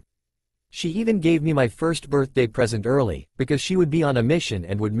meeting. "She even gave me my first birthday present early, because she would be on a mission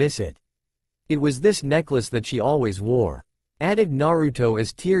and would miss it. It was this necklace that she always wore," added Naruto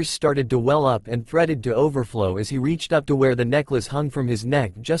as tears started to well up and threatened to overflow as he reached up to where the necklace hung from his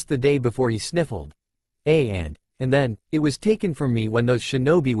neck just the day before he sniffled. And and then, it was taken from me when those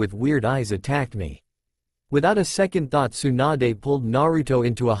shinobi with weird eyes attacked me. Without a second thought, Tsunade pulled Naruto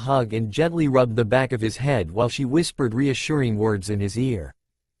into a hug and gently rubbed the back of his head while she whispered reassuring words in his ear.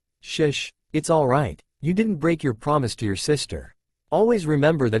 Shush, it's alright. You didn't break your promise to your sister. Always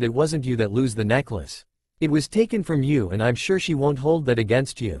remember that it wasn't you that lose the necklace. It was taken from you, and I'm sure she won't hold that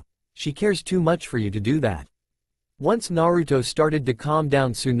against you. She cares too much for you to do that. Once Naruto started to calm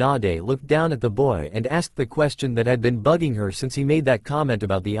down, Tsunade looked down at the boy and asked the question that had been bugging her since he made that comment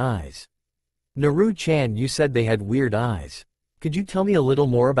about the eyes. Naru-chan, you said they had weird eyes. Could you tell me a little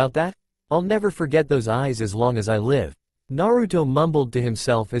more about that? I'll never forget those eyes as long as I live. Naruto mumbled to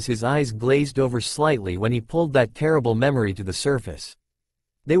himself as his eyes glazed over slightly when he pulled that terrible memory to the surface.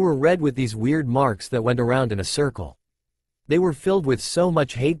 They were red with these weird marks that went around in a circle. They were filled with so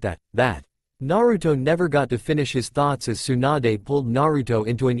much hate that Naruto never got to finish his thoughts as Tsunade pulled Naruto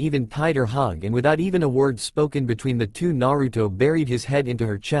into an even tighter hug, and without even a word spoken between the two, Naruto buried his head into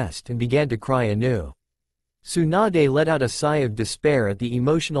her chest and began to cry anew. Tsunade let out a sigh of despair at the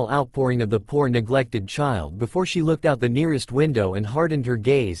emotional outpouring of the poor neglected child before she looked out the nearest window and hardened her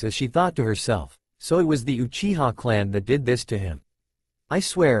gaze as she thought to herself, so it was the Uchiha clan that did this to him. I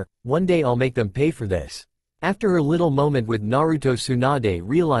swear, one day I'll make them pay for this. After her little moment with Naruto, Tsunade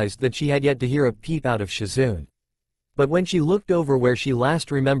realized that she had yet to hear a peep out of Shizune. But when she looked over where she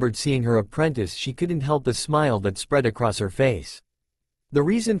last remembered seeing her apprentice, she couldn't help the smile that spread across her face. The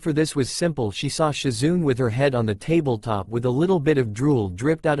reason for this was simple. She saw Shizune with her head on the tabletop with a little bit of drool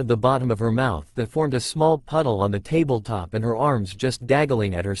dripped out of the bottom of her mouth that formed a small puddle on the tabletop, and her arms just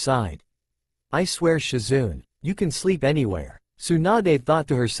dangling at her side. I swear, Shizune, you can sleep anywhere, Tsunade thought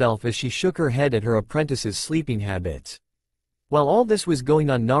to herself as she shook her head at her apprentice's sleeping habits. While all this was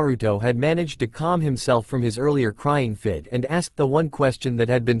going on, Naruto had managed to calm himself from his earlier crying fit and asked the one question that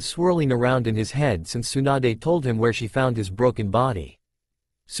had been swirling around in his head since Tsunade told him where she found his broken body.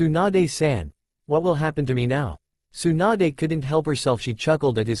 Tsunade-san, what will happen to me now? Tsunade couldn't help herself. She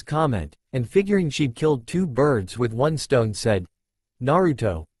chuckled at his comment, and figuring she'd killed two birds with one stone, said,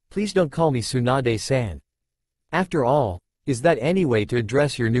 Naruto, please don't call me Tsunade-san. After all, is that any way to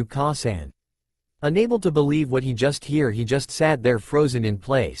address your new Ka-san? Unable to believe what he just heard, he just sat there frozen in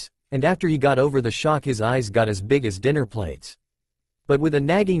place, and after he got over the shock, his eyes got as big as dinner plates. But with a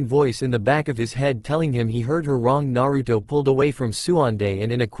nagging voice in the back of his head telling him he heard her wrong, Naruto pulled away from Tsunade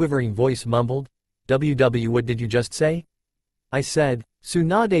and in a quivering voice mumbled, "WW, what did you just say?" I said.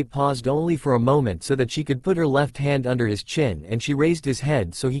 Tsunade paused only for a moment so that she could put her left hand under his chin, and she raised his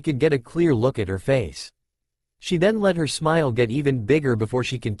head so he could get a clear look at her face. She then let her smile get even bigger before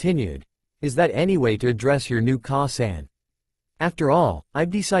she continued, "Is that any way to address your new Ka-san? After all, I've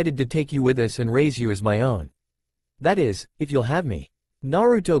decided to take you with us and raise you as my own. That is, if you'll have me."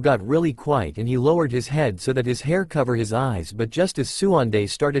 Naruto got really quiet and he lowered his head so that his hair covered his eyes, but just as Tsunade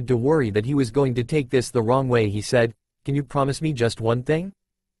started to worry that he was going to take this the wrong way, he said, "Can you promise me just one thing?"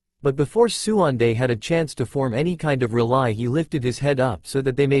 But before Tsunade had a chance to form any kind of reply, he lifted his head up so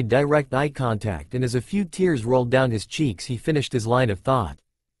that they made direct eye contact, and as a few tears rolled down his cheeks, he finished his line of thought.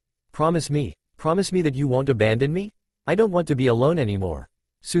 Promise me that you won't abandon me? I don't want to be alone anymore."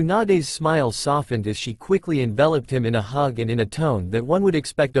 Tsunade's smile softened as she quickly enveloped him in a hug, and in a tone that one would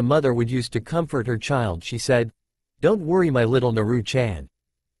expect a mother would use to comfort her child, she said, "Don't worry, my little Naru-chan.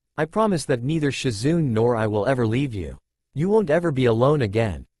 I promise that neither Shizune nor I will ever leave you. You won't ever be alone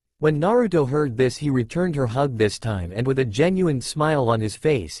again." When Naruto heard this, he returned her hug this time, and with a genuine smile on his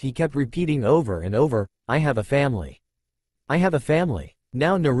face he kept repeating over and over, "I have a family. I have a family."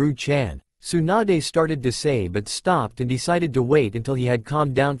 "Now Naru-chan," Tsunade started to say, but stopped and decided to wait until he had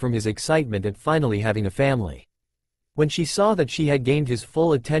calmed down from his excitement at finally having a family. When she saw that she had gained his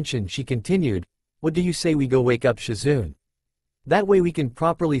full attention, she continued, "What do you say we go wake up Shizune? That way we can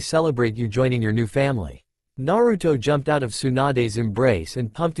properly celebrate you joining your new family." Naruto jumped out of Tsunade's embrace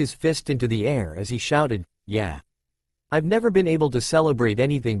and pumped his fist into the air as he shouted, "Yeah. I've never been able to celebrate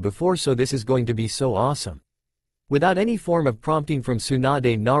anything before, so this is going to be so awesome." Without any form of prompting from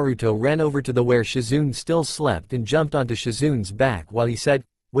Tsunade, Naruto ran over to the where Shizune still slept and jumped onto Shizune's back while he said,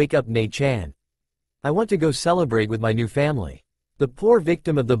 "Wake up, Ne-chan. I want to go celebrate with my new family." The poor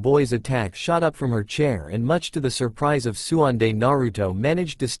victim of the boy's attack shot up from her chair, and much to the surprise of Tsunade, Naruto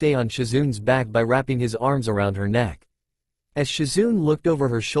managed to stay on Shizune's back by wrapping his arms around her neck. As Shizune looked over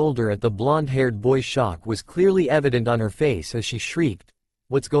her shoulder at the blonde-haired boy, shock was clearly evident on her face as she shrieked,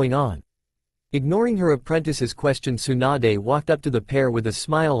 "What's going on?" Ignoring her apprentice's question, Tsunade walked up to the pair with a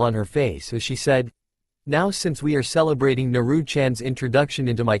smile on her face as she said, "Now since we are celebrating Naru-chan's introduction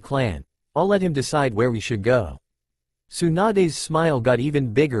into my clan, I'll let him decide where we should go." Tsunade's smile got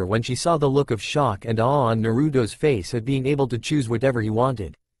even bigger when she saw the look of shock and awe on Naruto's face at being able to choose whatever he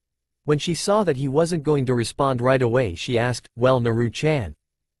wanted. When she saw that he wasn't going to respond right away, she asked, "Well, Naru-chan,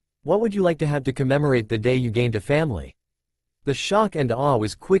 what would you like to have to commemorate the day you gained a family?" The shock and awe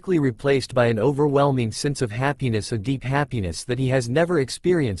was quickly replaced by an overwhelming sense of happiness, a deep happiness that he has never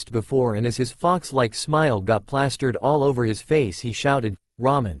experienced before, and as his fox-like smile got plastered all over his face, he shouted,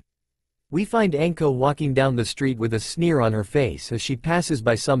 "Ramen." We find Anko walking down the street with a sneer on her face as she passes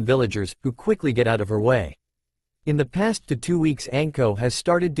by some villagers, who quickly get out of her way. In the past 2 weeks, Anko has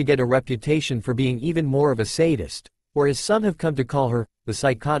started to get a reputation for being even more of a sadist, or as some have come to call her, the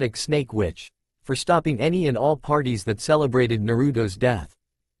psychotic snake witch, for stopping any and all parties that celebrated Naruto's death.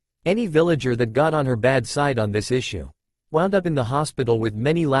 Any villager that got on her bad side on this issue wound up in the hospital with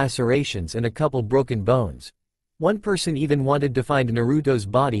many lacerations and a couple broken bones. One person even wanted to find Naruto's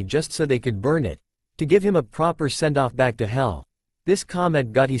body just so they could burn it, to give him a proper send-off back to hell. This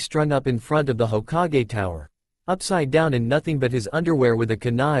comment got he strung up in front of the Hokage Tower, upside down in nothing but his underwear with a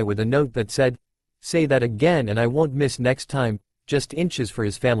kunai with a note that said, "Say that again and I won't miss next time," just inches for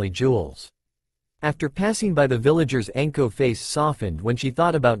his family jewels. After passing by the villagers, Anko's face softened when she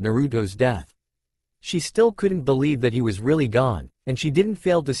thought about Naruto's death. She still couldn't believe that he was really gone, and she didn't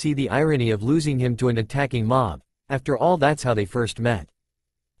fail to see the irony of losing him to an attacking mob. After all, that's how they first met.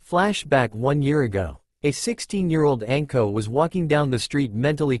 Flashback 1 year ago. A 16-year-old Anko was walking down the street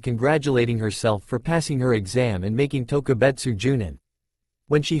mentally congratulating herself for passing her exam and making Tokubetsu Junin,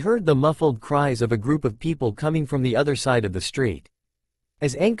 when she heard the muffled cries of a group of people coming from the other side of the street.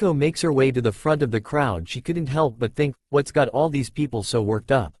 As Anko makes her way to the front of the crowd, she couldn't help but think, what's got all these people so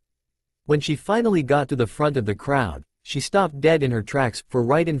worked up? When she finally got to the front of the crowd, she stopped dead in her tracks, for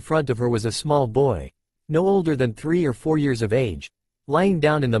right in front of her was a small boy, no older than 3 or 4 years of age, lying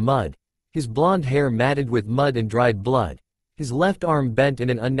down in the mud, his blonde hair matted with mud and dried blood, his left arm bent in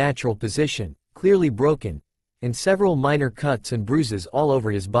an unnatural position, clearly broken, and several minor cuts and bruises all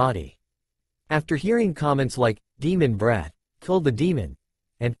over his body. After hearing comments like, "Demon brat, kill the demon,"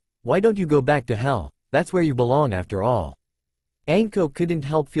 and, "Why don't you go back to hell, that's where you belong after all," Anko couldn't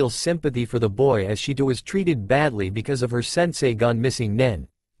help feel sympathy for the boy, as she too was treated badly because of her sensei gone missing nin.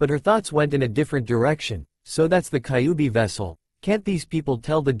 But her thoughts went in a different direction. So that's the Kyuubi vessel. Can't these people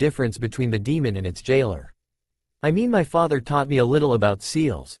tell the difference between the demon and its jailer? I mean, my father taught me a little about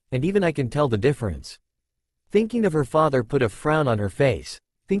seals, and even I can tell the difference. Thinking of her father put a frown on her face,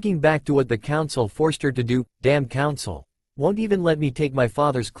 thinking back to what the council forced her to do. Damn council, won't even let me take my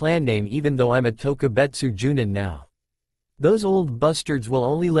father's clan name even though I'm a Tokubetsu Junin now. Those old bastards will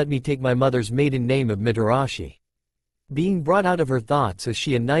only let me take my mother's maiden name of Mitarashi. Being brought out of her thoughts as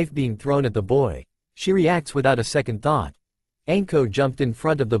she a knife being thrown at the boy, she reacts without a second thought. Anko jumped in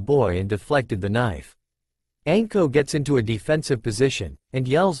front of the boy and deflected the knife. Anko gets into a defensive position, and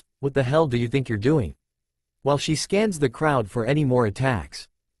yells, "What the hell do you think you're doing?" while she scans the crowd for any more attacks.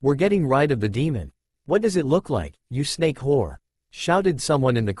 "We're getting rid of the demon. What does it look like, you snake whore?" shouted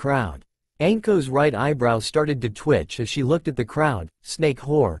someone in the crowd. Anko's right eyebrow started to twitch as she looked at the crowd. Snake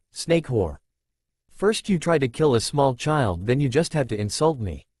whore, snake whore. First you try to kill a small child, then you just have to insult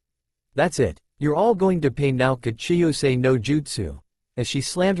me. That's it, you're all going to pay now, Kachiyose no Jutsu. As she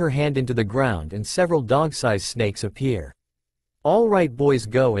slammed her hand into the ground and several dog-sized snakes appear. "All right boys,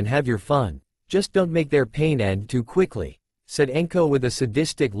 go and have your fun, just don't make their pain end too quickly," said Anko with a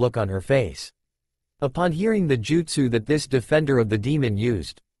sadistic look on her face. Upon hearing the jutsu that this defender of the demon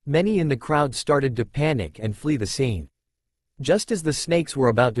used, many in the crowd started to panic and flee the scene. Just as the snakes were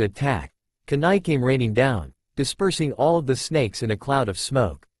about to attack, kunai came raining down, dispersing all of the snakes in a cloud of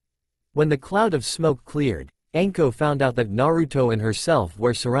smoke. When the cloud of smoke cleared, Anko found out that Naruto and herself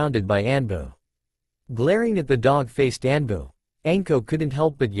were surrounded by Anbu. Glaring at the dog-faced Anbu, Anko couldn't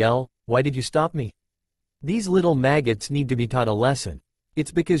help but yell, "Why did you stop me? These little maggots need to be taught a lesson.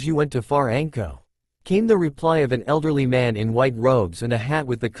 It's because you went too far, Anko," came the reply of an elderly man in white robes and a hat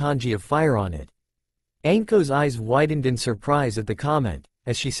with the kanji of fire on it. Anko's eyes widened in surprise at the comment,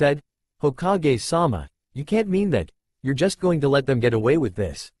 as she said, "Hokage-sama, you can't mean that, you're just going to let them get away with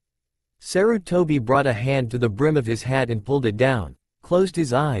this." Sarutobi brought a hand to the brim of his hat and pulled it down, closed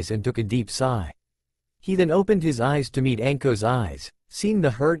his eyes and took a deep sigh. He then opened his eyes to meet Anko's eyes. Seeing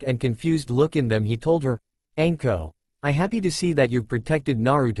the hurt and confused look in them, he told her, "Anko, I'm happy to see that you've protected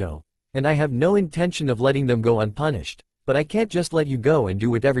Naruto, and I have no intention of letting them go unpunished, but I can't just let you go and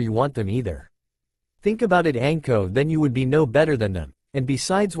do whatever you want them either. Think about it, Anko, then you would be no better than them, and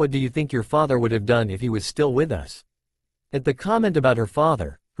besides, what do you think your father would have done if he was still with us?" At the comment about her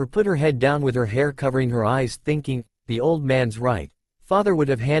father, her put her head down with her hair covering her eyes, thinking, the old man's right. Father would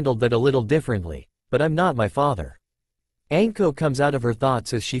have handled that a little differently, but I'm not my father. Anko comes out of her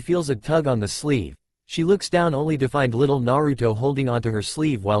thoughts as she feels a tug on the sleeve. She looks down only to find little Naruto holding onto her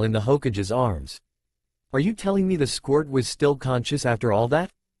sleeve while in the Hokage's arms. Are you telling me the squirt was still conscious after all that?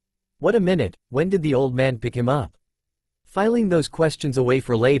 What a minute, when did the old man pick him up? Filing those questions away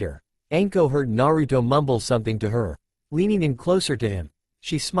for later, Anko heard Naruto mumble something to her. Leaning in closer to him,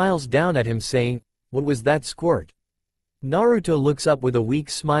 she smiles down at him saying, "What was that squirt?" Naruto looks up with a weak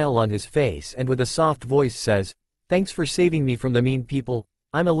smile on his face and with a soft voice says, "Thanks for saving me from the mean people.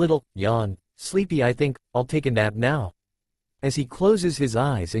 I'm a little, sleepy. I think I'll take a nap now." As he closes his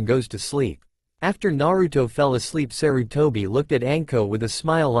eyes and goes to sleep. After Naruto fell asleep, Sarutobi looked at Anko with a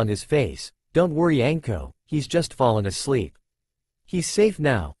smile on his face. "Don't worry Anko, he's just fallen asleep. He's safe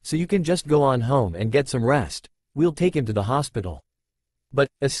now, so you can just go on home and get some rest. We'll take him to the hospital." But,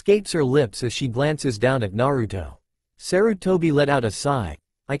 escapes her lips as she glances down at Naruto. Sarutobi let out a sigh.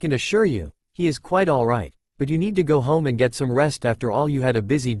 "I can assure you, he is quite alright, but you need to go home and get some rest after all. You had a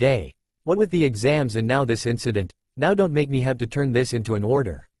busy day. What with the exams and now this incident, now don't make me have to turn this into an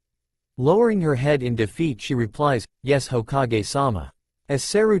order." Lowering her head in defeat she replies, "Yes Hokage-sama." As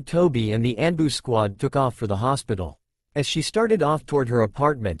Sarutobi and the Anbu squad took off for the hospital. As she started off toward her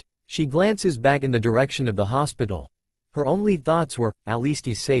apartment, she glances back in the direction of the hospital. Her only thoughts were, at least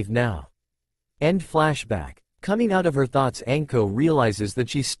he's safe now. End flashback. Coming out of her thoughts, Anko realizes that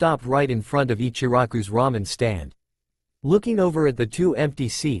she stopped right in front of Ichiraku's ramen stand. Looking over at the two empty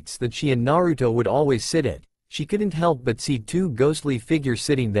seats that she and Naruto would always sit at, she couldn't help but see two ghostly figures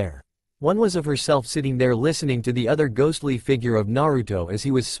sitting there. One was of herself sitting there listening to the other ghostly figure of Naruto as he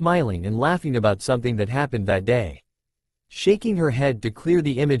was smiling and laughing about something that happened that day. Shaking her head to clear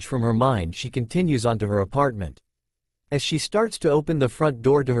the image from her mind, she continues onto her apartment. As she starts to open the front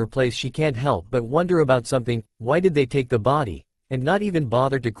door to her place, she can't help but wonder about something. Why did they take the body, and not even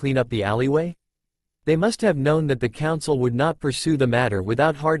bother to clean up the alleyway? They must have known that the council would not pursue the matter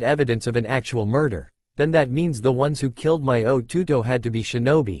without hard evidence of an actual murder. Then that means the ones who killed my Otuto had to be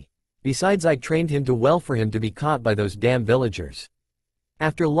shinobi. Besides, I trained him too well for him to be caught by those damn villagers.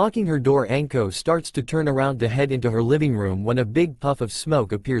 After locking her door, Anko starts to turn around to head into her living room when a big puff of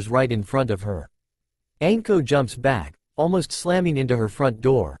smoke appears right in front of her. Anko jumps back, almost slamming into her front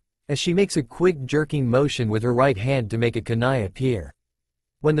door, as she makes a quick jerking motion with her right hand to make a kunai appear.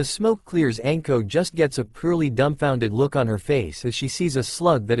 When the smoke clears, Anko just gets a purely dumbfounded look on her face as she sees a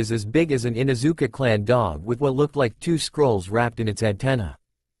slug that is as big as an Inuzuka clan dog with what looked like two scrolls wrapped in its antenna.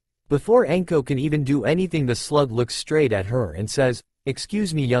 Before Anko can even do anything, the slug looks straight at her and says,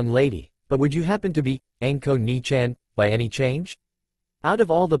 "Excuse me young lady, but would you happen to be Anko Ni-chan, by any change?" Out of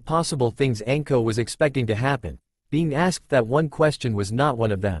all the possible things Anko was expecting to happen, being asked that one question was not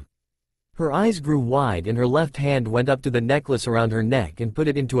one of them. Her eyes grew wide and her left hand went up to the necklace around her neck and put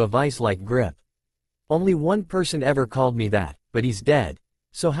it into a vice-like grip. "Only one person ever called me that, but he's dead.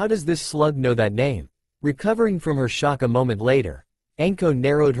 So how does this slug know that name?" Recovering from her shock a moment later, Anko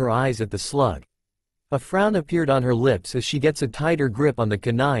narrowed her eyes at the slug. A frown appeared on her lips as she gets a tighter grip on the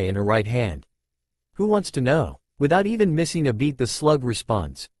kunai in her right hand. "Who wants to know?" Without even missing a beat, the slug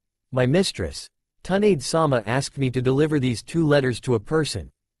responds, "My mistress, Tsunade-sama, asked me to deliver these two letters to a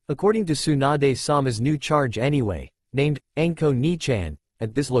person, according to Tsunade-sama's new charge anyway, named Anko Ni-chan,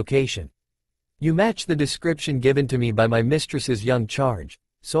 at this location. You match the description given to me by my mistress's young charge,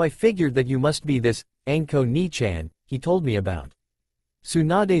 so I figured that you must be this Anko Ni-chan he told me about."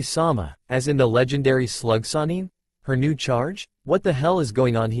 Tsunade-sama, as in the legendary slug Sanin? Her new charge? What the hell is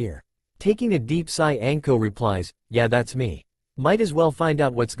going on here? Taking a deep sigh, Anko replies, "Yeah, that's me. Might as well find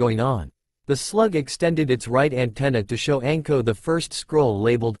out what's going on." The slug extended its right antenna to show Anko the first scroll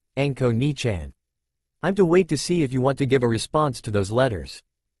labeled, Anko Ni-chan. "I'm to wait to see if you want to give a response to those letters."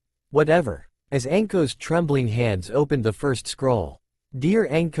 "Whatever." As Anko's trembling hands opened the first scroll. "Dear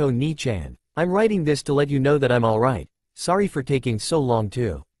Anko Ni-chan, I'm writing this to let you know that I'm alright. Sorry for taking so long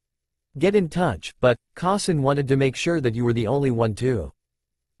to get in touch, but Kasen wanted to make sure that you were the only one to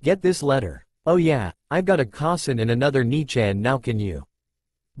get this letter. Oh yeah, I've got a Kasen and another Ni-chan now, can you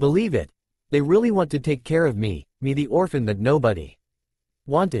believe it? They really want to take care of me the orphan that nobody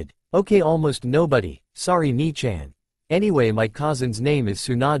wanted. Okay, almost nobody, sorry Ni-chan. Anyway, my cousin's name is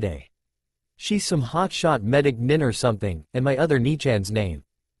Tsunade. She's some hotshot medic nin or something, and my other Ni-chan's name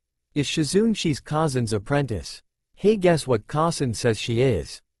is Shizune. She's Kazen's apprentice. Hey, guess what Kasen says she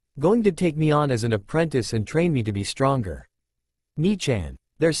is? Going to take me on as an apprentice and train me to be stronger. Ni-chan,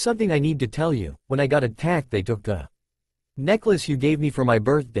 there's something I need to tell you. When I got attacked, they took the necklace you gave me for my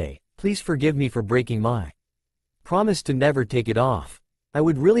birthday. Please forgive me for breaking my promise to never take it off. I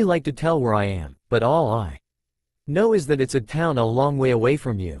would really like to tell where I am, but all I know is that it's a town a long way away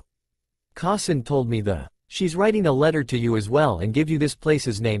from you. Kasen told me the She's writing a letter to you as well and give you this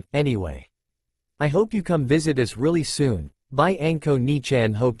place's name, anyway. I hope you come visit us really soon. Bye Anko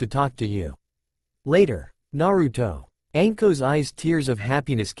Ni-chan, hope to talk to you later. Naruto. Anko's eyes, tears of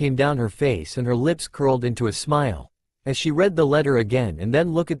happiness came down her face and her lips curled into a smile as she read the letter again and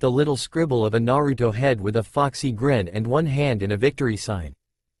then look at the little scribble of a Naruto head with a foxy grin and one hand in a victory sign.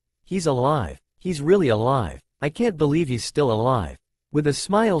 He's alive. He's really alive. I can't believe he's still alive. With a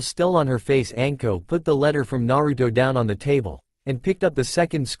smile still on her face, Anko put the letter from Naruto down on the table and picked up the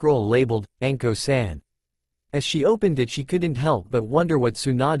second scroll labeled, Anko-san. As she opened it, she couldn't help but wonder what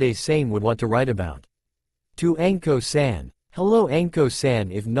Tsunade-san would want to write about. To Anko-san. Hello Anko-san,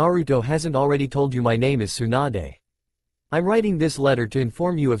 if Naruto hasn't already told you, my name is Tsunade. I'm writing this letter to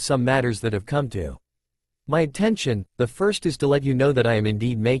inform you of some matters that have come to my attention. The first is to let you know that I am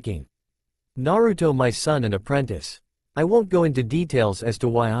indeed making Naruto my son and apprentice. I won't go into details as to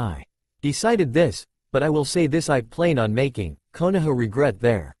why I decided this, but I will say this: I plan on making Konoha regret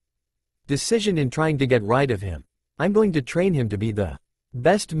their decision in trying to get rid of him. I'm going to train him to be the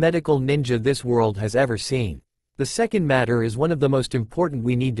best medical ninja this world has ever seen. The second matter is one of the most important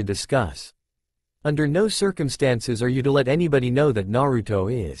we need to discuss. Under no circumstances are you to let anybody know that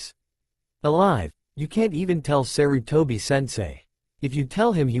Naruto is alive. You can't even tell Sarutobi-sensei. If you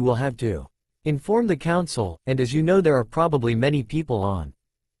tell him, he will have to inform the council, and as you know, there are probably many people on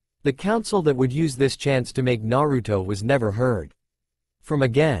the council that would use this chance to make Naruto was never heard from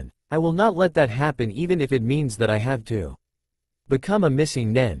again. I will not let that happen, even if it means that I have to become a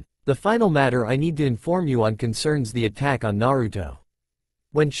missing nin. The final matter I need to inform you on concerns the attack on Naruto.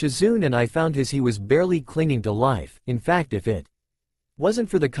 When Shizune and I found he was barely clinging to life. In fact, if it wasn't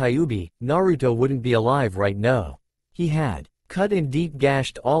for the Kyuubi, Naruto wouldn't be alive right now. He had cut and deep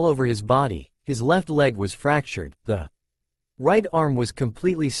gashed all over his body. His left leg was fractured, the right arm was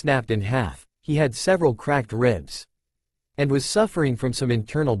completely snapped in half, he had several cracked ribs, and was suffering from some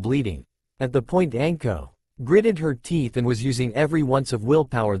internal bleeding. At the point Anko gritted her teeth and was using every ounce of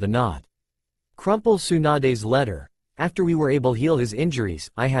willpower to not crumple Tsunade's letter. After we were able to heal his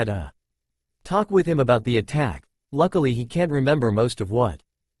injuries, I had a talk with him about the attack. Luckily he can't remember most of what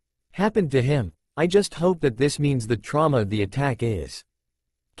happened to him. I just hope that this means the trauma of the attack is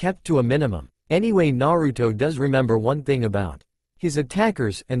kept to a minimum. Anyway, Naruto does remember one thing about his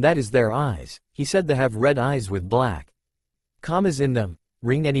attackers, and that is their eyes. He said they have red eyes with black commas in them.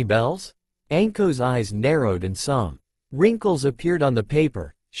 Ring any bells? Anko's eyes narrowed and some wrinkles appeared on the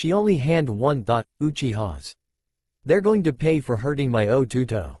paper. She only had one thought: Uchihas. They're going to pay for hurting my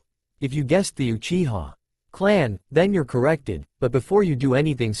Otuto. If you guessed the Uchiha clan, then you're corrected, but before you do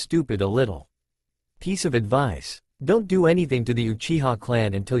anything stupid, a little piece of advice. Don't do anything to the Uchiha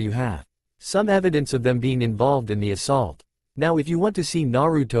clan until you have some evidence of them being involved in the assault. Now if you want to see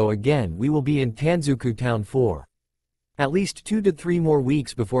Naruto again, we will be in Tanzuku town for at least 2 to 3 more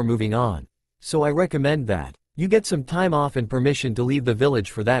weeks before moving on. So I recommend that you get some time off and permission to leave the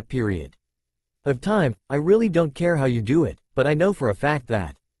village for that period of time. I really don't care how you do it, but I know for a fact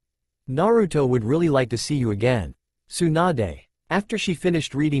that Naruto would really like to see you again. Tsunade. After she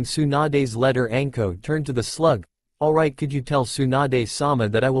finished reading Tsunade's letter, Anko turned to the slug. Alright, could you tell Tsunade-sama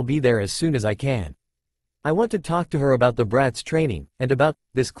that I will be there as soon as I can? I want to talk to her about the brat's training, and about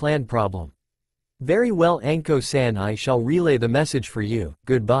this clan problem. Very well Anko-san, I shall relay the message for you.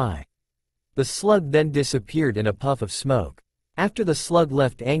 Goodbye. The slug then disappeared in a puff of smoke. After the slug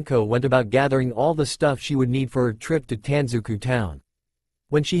left, Anko went about gathering all the stuff she would need for her trip to Tanzuku town.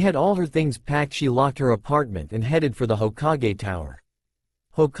 When she had all her things packed, she locked her apartment and headed for the Hokage Tower.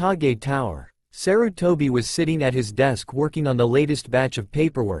 Hokage Tower. Sarutobi was sitting at his desk working on the latest batch of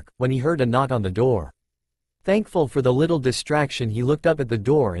paperwork when he heard a knock on the door. Thankful for the little distraction, he looked up at the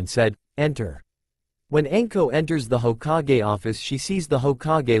door and said, "Enter." When Anko enters the Hokage office, she sees the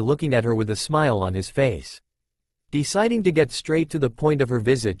Hokage looking at her with a smile on his face. Deciding to get straight to the point of her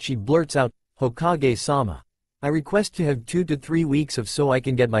visit, she blurts out, "Hokage-sama. I request to have 2 to 3 weeks of so I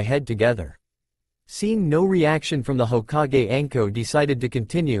can get my head together." Seeing no reaction from the Hokage, Anko decided to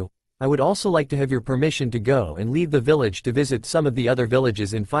continue. "I would also like to have your permission to go and leave the village to visit some of the other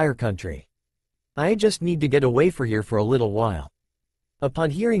villages in Fire Country. I just need to get away from here for a little while." Upon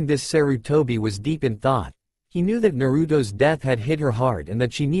hearing this, Sarutobi was deep in thought. He knew that Naruto's death had hit her hard and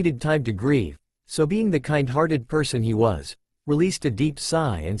that she needed time to grieve, so being the kind-hearted person he was, released a deep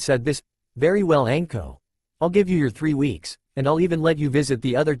sigh and said this, "Very well Anko. I'll give you your 3 weeks, and I'll even let you visit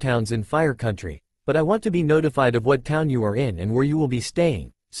the other towns in Fire Country, but I want to be notified of what town you are in and where you will be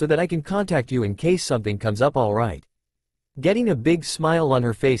staying, so that I can contact you in case something comes up. All right." Getting a big smile on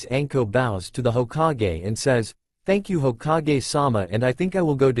her face, Anko bows to the Hokage and says, Thank you Hokage-sama, and I think I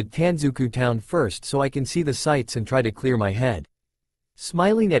will go to Tanzuku town first so I can see the sights and try to clear my head.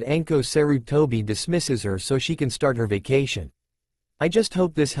 Smiling at Anko, Sarutobi dismisses her so she can start her vacation. I just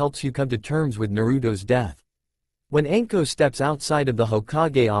hope this helps you come to terms with Naruto's death. When Anko steps outside of the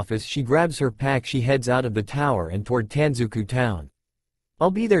Hokage office, she grabs her pack. She heads out of the tower and toward Tanzuku town.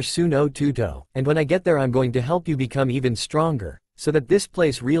 I'll be there soon, Tuto, and when I get there I'm going to help you become even stronger, so that this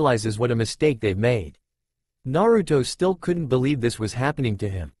place realizes what a mistake they've made. Naruto still couldn't believe this was happening to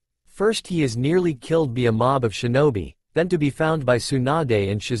him. First he is nearly killed by a mob of shinobi, then to be found by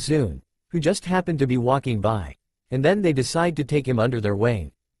Tsunade and Shizune, who just happened to be walking by, and then they decide to take him under their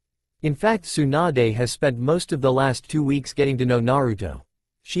wing. In fact, Tsunade has spent most of the last 2 weeks getting to know Naruto.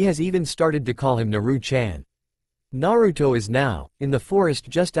 She has even started to call him Naru-chan. Naruto is now in the forest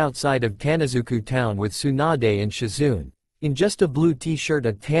just outside of Kanazuku town with Tsunade and Shizune, in just a blue t-shirt,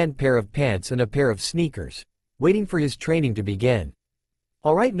 a tan pair of pants and a pair of sneakers, waiting for his training to begin.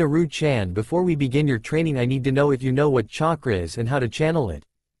 Alright Naru-chan, before we begin your training I need to know if you know what chakra is and how to channel it.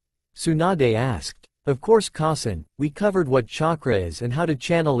 Tsunade asked. Of course Kasen, we covered what chakra is and how to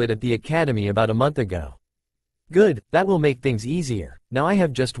channel it at the academy about a month ago. Good, that will make things easier. Now I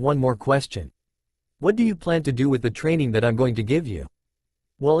have just one more question. What do you plan to do with the training that I'm going to give you?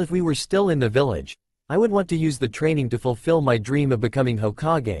 Well, if we were still in the village, I would want to use the training to fulfill my dream of becoming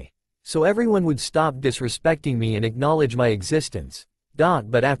Hokage, so everyone would stop disrespecting me and acknowledge my existence.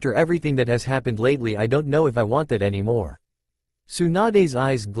 But after everything that has happened lately I don't know if I want that anymore. Tsunade's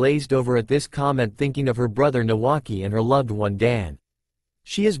eyes glazed over at this comment, thinking of her brother Nawaki and her loved one Dan.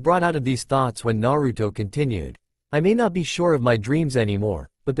 She is brought out of these thoughts when Naruto continued. I may not be sure of my dreams anymore,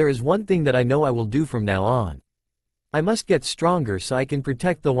 but there is one thing that I know I will do from now on. I must get stronger so I can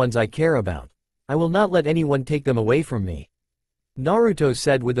protect the ones I care about. I will not let anyone take them away from me. Naruto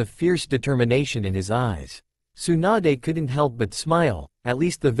said with a fierce determination in his eyes. Tsunade couldn't help but smile. At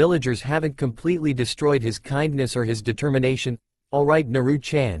least the villagers haven't completely destroyed his kindness or his determination. Alright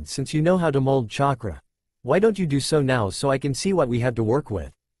Naru-chan, since you know how to mold chakra, why don't you do so now so I can see what we have to work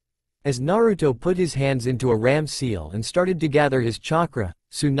with? As Naruto put his hands into a ram seal and started to gather his chakra,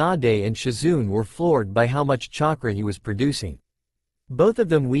 Tsunade and Shizune were floored by how much chakra he was producing. Both of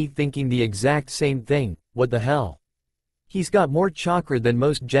them thinking the exact same thing. What the hell? He's got more chakra than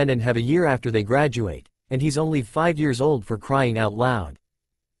most genin have a year after they graduate, and he's only 5 years old, for crying out loud.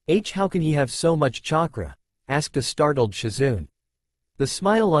 How can he have so much chakra? Asked a startled Shizune. The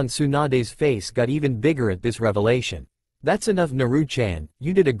smile on Tsunade's face got even bigger at this revelation. That's enough Naru-chan,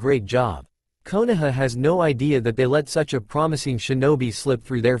 you did a great job. Konoha has no idea that they let such a promising shinobi slip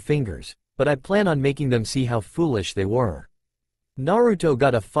through their fingers, but I plan on making them see how foolish they were. Naruto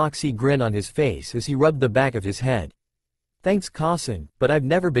got a foxy grin on his face as he rubbed the back of his head. Thanks Kasen, but I've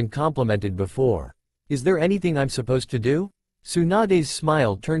never been complimented before. Is there anything I'm supposed to do? Tsunade's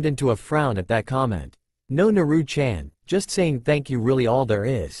smile turned into a frown at that comment. No Naru-chan, just saying thank you really all there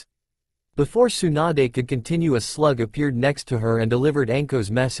is. Before Tsunade could continue, a slug appeared next to her and delivered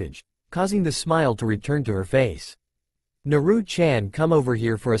Anko's message, causing the smile to return to her face. Naru-chan, come over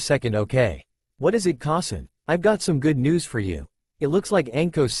here for a second, okay? What is it Kasen? I've got some good news for you. It looks like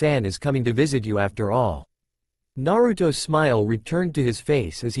Anko-san is coming to visit you after all. Naruto's smile returned to his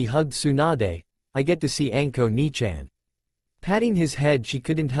face as he hugged Tsunade. I get to see Anko-ni-chan. Patting his head, she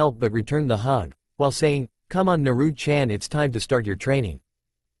couldn't help but return the hug, while saying, come on Naru-chan, it's time to start your training.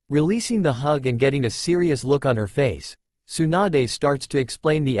 Releasing the hug and getting a serious look on her face, Tsunade starts to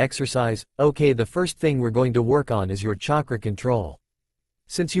explain the exercise. Okay, the first thing we're going to work on is your chakra control.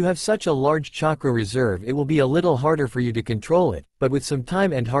 Since you have such a large chakra reserve, it will be a little harder for you to control it, but with some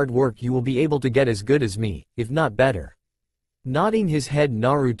time and hard work you will be able to get as good as me, if not better. Nodding his head,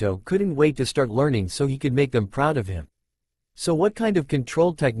 Naruto couldn't wait to start learning so he could make them proud of him. So what kind of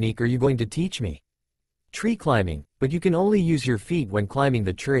control technique are you going to teach me? Tree climbing, but you can only use your feet when climbing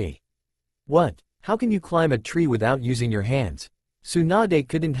the tree. What? How can you climb a tree without using your hands? Tsunade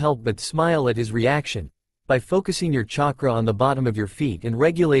couldn't help but smile at his reaction. By focusing your chakra on the bottom of your feet and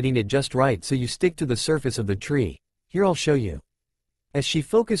regulating it just right so you stick to the surface of the tree. Here, I'll show you. As she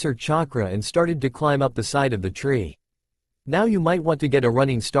focused her chakra and started to climb up the side of the tree. Now you might want to get a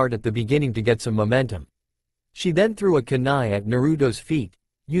running start at the beginning to get some momentum. She then threw a kunai at Naruto's feet.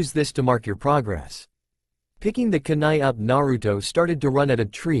 Use this to mark your progress. Picking the kunai up, Naruto started to run at a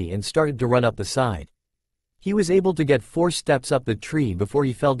tree and started to run up the side. He was able to get 4 steps up the tree before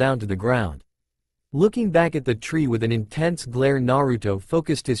he fell down to the ground. Looking back at the tree with an intense glare, Naruto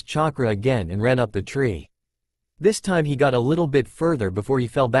focused his chakra again and ran up the tree. This time he got a little bit further before he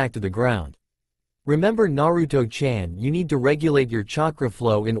fell back to the ground. Remember Naruto-chan, you need to regulate your chakra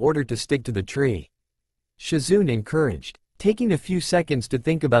flow in order to stick to the tree. Shizune encouraged. Taking a few seconds to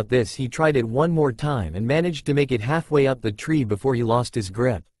think about this, he tried it one more time and managed to make it halfway up the tree before he lost his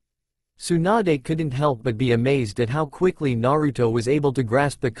grip. Tsunade couldn't help but be amazed at how quickly Naruto was able to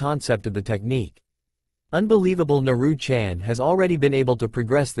grasp the concept of the technique. Unbelievable, Naruto-chan has already been able to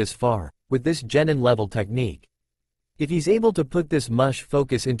progress this far, with this genin level technique. If he's able to put this much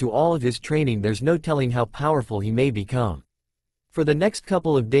focus into all of his training, there's no telling how powerful he may become. For the next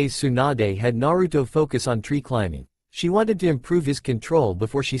couple of days, Tsunade had Naruto focus on tree climbing. She wanted to improve his control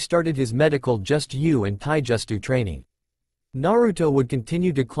before she started his medical Just-You and Taijutsu training. Naruto would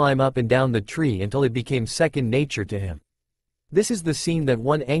continue to climb up and down the tree until it became second nature to him. This is the scene that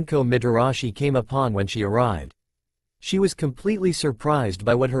one Anko Mitarashi came upon when she arrived. She was completely surprised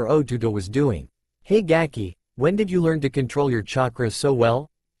by what her Otuto was doing. "Hey Gaki, when did you learn to control your chakras so well?"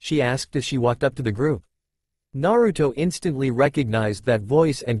 she asked as she walked up to the group. Naruto instantly recognized that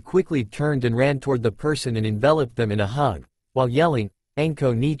voice and quickly turned and ran toward the person and enveloped them in a hug, while yelling,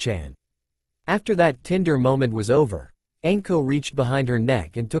 "Anko Ni-chan." After that tender moment was over, Anko reached behind her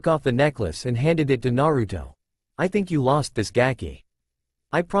neck and took off the necklace and handed it to Naruto. "I think you lost this, Gaki."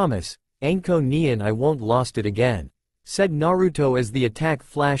 "I promise, Anko Nian, I won't lost it again," said Naruto as the attack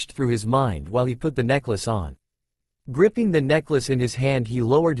flashed through his mind while he put the necklace on. Gripping the necklace in his hand, he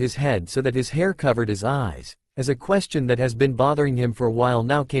lowered his head so that his hair covered his eyes, as a question that has been bothering him for a while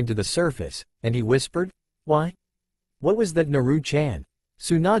now came to the surface, and he whispered, "Why? What was that, Naru-chan?"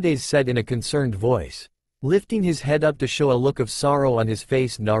 Tsunade said in a concerned voice. Lifting his head up to show a look of sorrow on his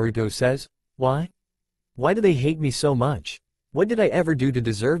face, Naruto says, "Why? Why do they hate me so much? What did I ever do to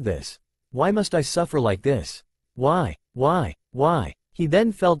deserve this? Why must I suffer like this? Why? Why?" He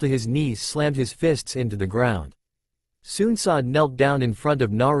then fell to his knees, slammed his fists into the ground. Tsunade knelt down in front of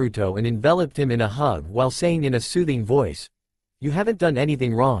Naruto and enveloped him in a hug while saying in a soothing voice, "You haven't done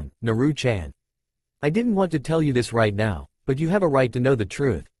anything wrong, Naru-chan. I didn't want to tell you this right now, but you have a right to know the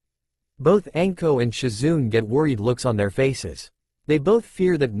truth." Both Anko and Shizune get worried looks on their faces. They both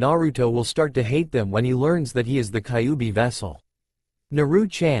fear that Naruto will start to hate them when he learns that he is the Kyuubi vessel.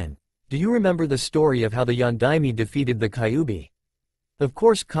 "Naru-chan, do you remember the story of how the Yondaime defeated the Kyuubi?" "Of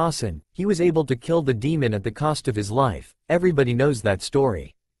course, Kasen, he was able to kill the demon at the cost of his life, everybody knows that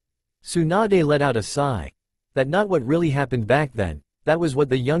story." Tsunade let out a sigh. That not what really happened back then, that was what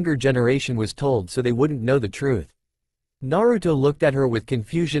the younger generation was told so they wouldn't know the truth. Naruto looked at her with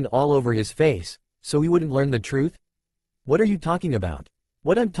confusion all over his face. "So he wouldn't learn the truth? What are you talking about?"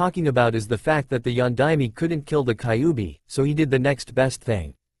 "What I'm talking about is the fact that the Yondaime couldn't kill the Kyuubi, so he did the next best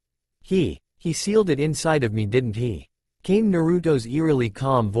thing. He sealed it inside of me, didn't he?" came Naruto's eerily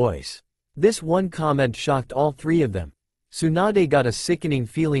calm voice. This one comment shocked all three of them. Tsunade got a sickening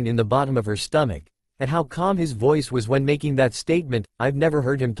feeling in the bottom of her stomach, at how calm his voice was when making that statement. "I've never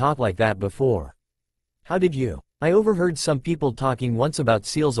heard him talk like that before." "How did you?" "I overheard some people talking once about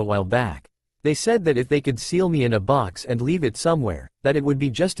seals a while back. They said that if they could seal me in a box and leave it somewhere, that it would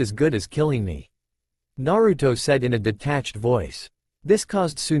be just as good as killing me," Naruto said in a detached voice. This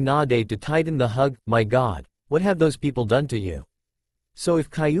caused Tsunade to tighten the hug. "My god, what have those people done to you? So if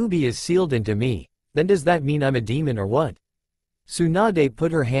Kyuubi is sealed into me, then does that mean I'm a demon or what?" Tsunade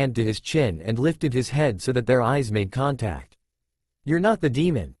put her hand to his chin and lifted his head so that their eyes made contact. "You're not the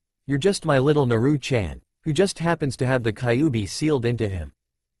demon. You're just my little Naru-chan, who just happens to have the Kyuubi sealed into him.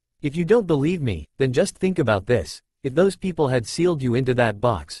 If you don't believe me, then just think about this. If those people had sealed you into that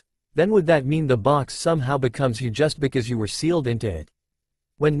box, then would that mean the box somehow becomes you just because you were sealed into it?"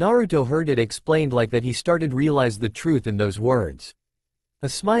 When Naruto heard it explained like that, he started to realize the truth in those words. A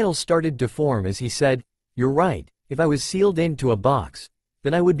smile started to form as he said, "You're right, if I was sealed into a box,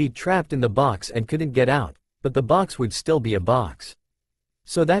 then I would be trapped in the box and couldn't get out, but the box would still be a box.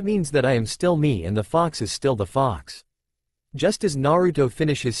 So that means that I am still me and the fox is still the fox." Just as Naruto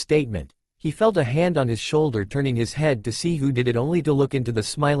finished his statement, he felt a hand on his shoulder, turning his head to see who did it, only to look into the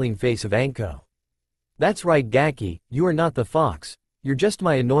smiling face of Anko. "That's right, Gaki, you are not the fox. You're just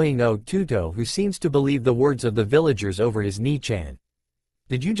my annoying Otuto who seems to believe the words of the villagers over his Ni-chan."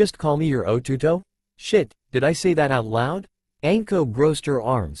 "Did you just call me your Otuto? Shit, did I say that out loud?" Anko grossed her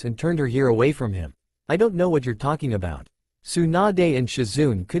arms and turned her ear away from him. "I don't know what you're talking about." Tsunade and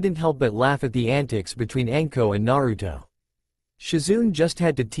Shizune couldn't help but laugh at the antics between Anko and Naruto. Shizune just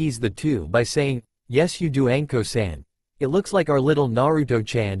had to tease the two by saying, "Yes you do, Anko-san. It looks like our little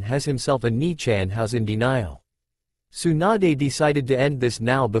Naruto-chan has himself a Ni-chan who's in denial." Tsunade decided to end this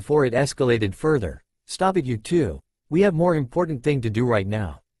now before it escalated further. "Stop it, you two. We have more important thing to do right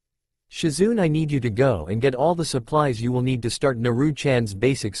now. Shizune, I need you to go and get all the supplies you will need to start Naru-chan's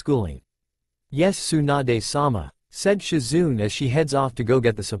basic schooling." "Yes, Tsunade-sama," said Shizune as she heads off to go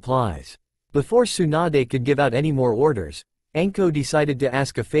get the supplies. Before Tsunade could give out any more orders, Anko decided to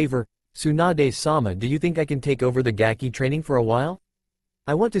ask a favor. Tsunade-sama, do you think I can take over the Gaki training for a while?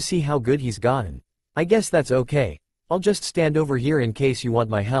 I want to see how good he's gotten. I guess that's okay. I'll just stand over here in case you want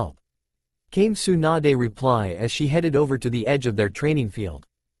my help. Came Tsunade's reply as she headed over to the edge of their training field.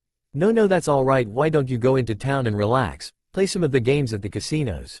 No, that's alright, why don't you go into town and relax, play some of the games at the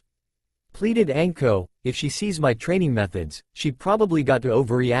casinos. Pleaded Anko. If she sees my training methods, she probably got to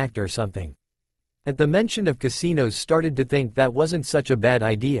overreact or something. At the mention of casinos, started to think that wasn't such a bad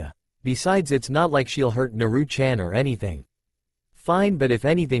idea. Besides, it's not like she'll hurt Naru-chan or anything. Fine, but if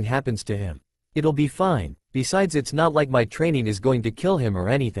anything happens to him, it'll be fine. Besides, it's not like my training is going to kill him or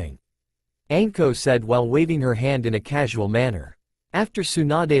anything. Anko said while waving her hand in a casual manner. After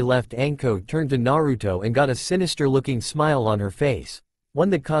Tsunade left, Anko turned to Naruto and got a sinister-looking smile on her face, one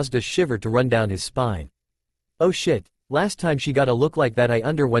that caused a shiver to run down his spine. Oh shit, last time she got a look like that I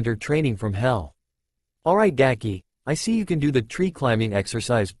underwent her training from hell. Alright Gaki, I see you can do the tree climbing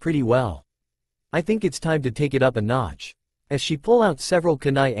exercise pretty well. I think it's time to take it up a notch. As she pulled out several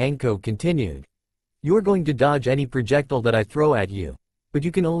kunai, Anko continued. You're going to dodge any projectile that I throw at you. But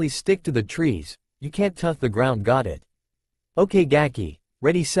you can only stick to the trees, you can't touch the ground, got it? Okay Gaki,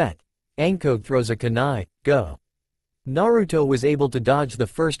 ready set. Anko throws a kunai, go. Naruto was able to dodge the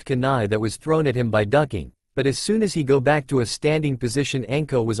first kunai that was thrown at him by ducking, but as soon as he go back to a standing position,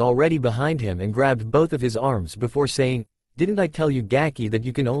 Anko was already behind him and grabbed both of his arms before saying, didn't I tell you Gaki that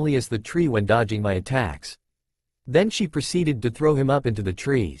you can only use the tree when dodging my attacks? Then she proceeded to throw him up into the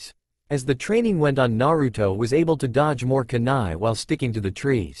trees. As the training went on, Naruto was able to dodge more kunai while sticking to the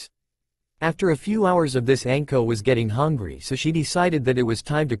trees. After a few hours of this, Anko was getting hungry, so she decided that it was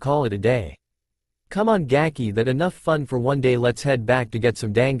time to call it a day. Come on Gaki, that enough fun for one day, let's head back to get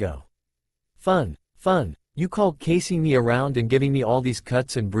some dango. Fun. You call casing me around and giving me all these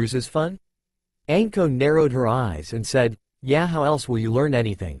cuts and bruises fun? Anko narrowed her eyes and said, yeah, how else will you learn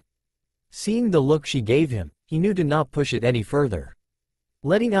anything? Seeing the look she gave him, he knew to not push it any further.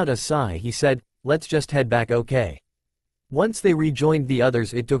 Letting out a sigh, he said, let's just head back, okay? Once they rejoined the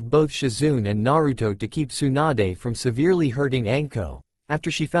others, it took both Shizune and Naruto to keep Tsunade from severely hurting Anko, after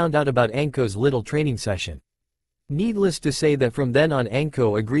she found out about Anko's little training session. Needless to say that from then on,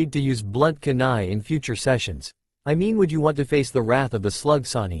 Anko agreed to use blunt kunai in future sessions. I mean, would you want to face the wrath of the slug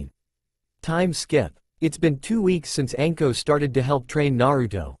Sanin? Time skip. It's been 2 weeks since Anko started to help train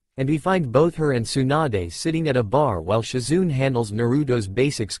Naruto, and we find both her and Tsunade sitting at a bar while Shizune handles Naruto's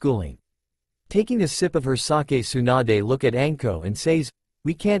basic schooling. Taking a sip of her sake, Tsunade looks at Anko and says,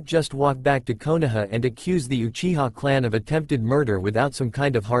 we can't just walk back to Konoha and accuse the Uchiha clan of attempted murder without some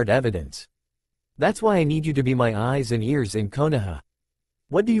kind of hard evidence. That's why I need you to be my eyes and ears in Konoha.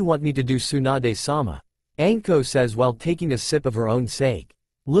 What do you want me to do, Tsunade-sama? Anko says while taking a sip of her own sake.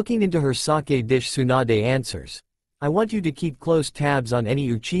 Looking into her sake dish, Tsunade answers. I want you to keep close tabs on any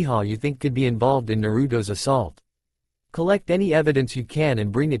Uchiha you think could be involved in Naruto's assault. Collect any evidence you can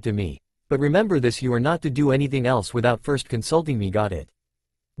and bring it to me, but remember this, you are not to do anything else without first consulting me, got it?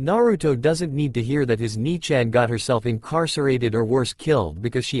 Naruto doesn't need to hear that his Nichan got herself incarcerated or worse, killed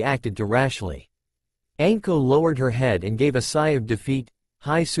because she acted too rashly. Anko lowered her head and gave a sigh of defeat.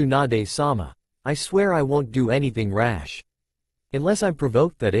 Hi Tsunade-sama. I swear I won't do anything rash. Unless I'm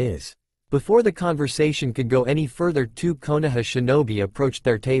provoked, that is. Before the conversation could go any further, 2 Konoha shinobi approached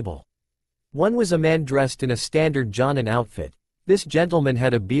their table. One was a man dressed in a standard Jonin outfit. This gentleman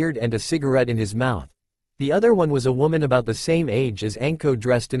had a beard and a cigarette in his mouth. The other one was a woman about the same age as Anko,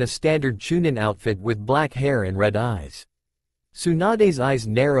 dressed in a standard Chunin outfit with black hair and red eyes. Tsunade's eyes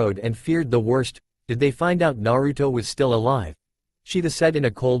narrowed and feared the worst. Did they find out Naruto was still alive? She said in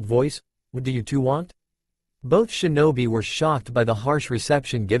a cold voice, what do you two want? Both shinobi were shocked by the harsh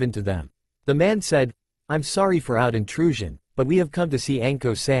reception given to them. The man said, I'm sorry for our intrusion, but we have come to see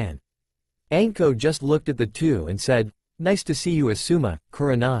Anko-san. Anko just looked at the two and said, nice to see you, Asuma,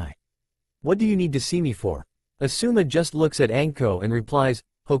 Kurenai. What do you need to see me for? Asuma just looks at Anko and replies,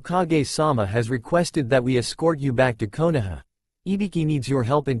 Hokage-sama has requested that we escort you back to Konoha. Ibiki needs your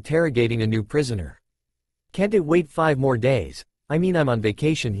help interrogating a new prisoner. Can't it wait 5 more days? I mean, I'm on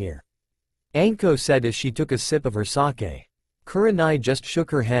vacation here. Anko said as she took a sip of her sake. Kurenai just shook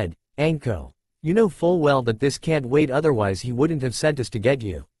her head. Anko, you know full well that this can't wait, otherwise he wouldn't have sent us to get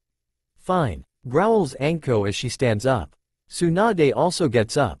you. Fine, growls Anko as she stands up. Tsunade also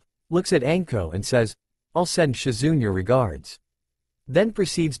gets up, looks at Anko and says, I'll send Shizune your regards. Then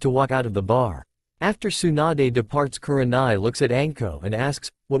proceeds to walk out of the bar. After Tsunade departs, Kurenai looks at Anko and asks,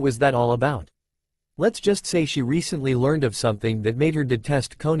 what was that all about? Let's just say she recently learned of something that made her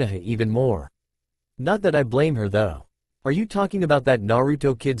detest Konoha even more. Not that I blame her though. Are you talking about that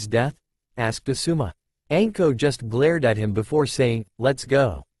Naruto kid's death? asked Asuma. Anko just glared at him before saying, "Let's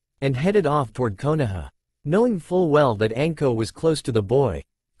go," and headed off toward Konoha. Knowing full well that Anko was close to the boy,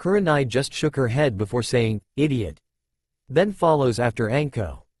 Kurenai just shook her head before saying, "Idiot." Then follows after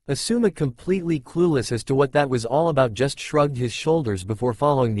Anko. Asuma, completely clueless as to what that was all about, just shrugged his shoulders before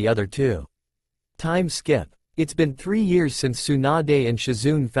following the other two. Time skip. It's been 3 years since Tsunade and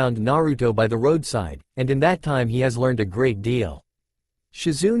Shizune found Naruto by the roadside, and in that time he has learned a great deal.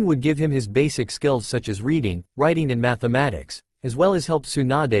 Shizune would give him his basic skills such as reading, writing and mathematics, as well as help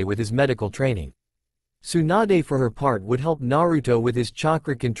Tsunade with his medical training. Tsunade for her part would help Naruto with his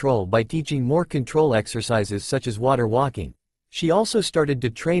chakra control by teaching more control exercises such as water walking. She also started to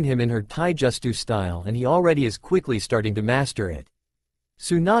train him in her taijutsu style, and he already is quickly starting to master it.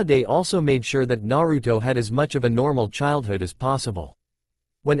 Tsunade also made sure that Naruto had as much of a normal childhood as possible.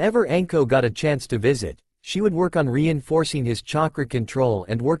 Whenever Anko got a chance to visit, she would work on reinforcing his chakra control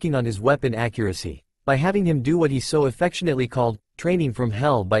and working on his weapon accuracy, by having him do what he so affectionately called, training from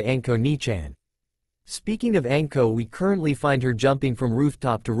hell by Anko Nichan. Speaking of Anko, we currently find her jumping from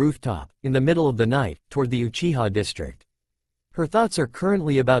rooftop to rooftop, in the middle of the night, toward the Uchiha district. Her thoughts are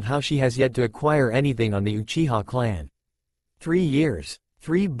currently about how she has yet to acquire anything on the Uchiha clan. 3 years.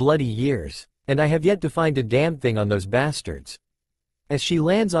 3 bloody years. And I have yet to find a damn thing on those bastards. As she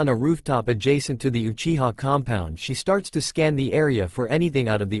lands on a rooftop adjacent to the Uchiha compound, she starts to scan the area for anything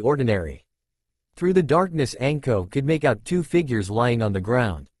out of the ordinary. Through the darkness, Anko could make out 2 figures lying on the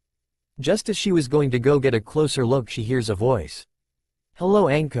ground. Just as she was going to go get a closer look, she hears a voice. "Hello,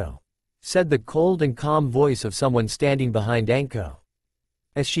 Anko," said the cold and calm voice of someone standing behind Anko.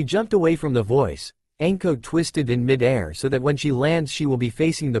 As she jumped away from the voice, Anko twisted in mid-air so that when she lands she will be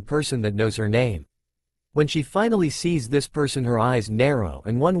facing the person that knows her name. When she finally sees this person, her eyes narrow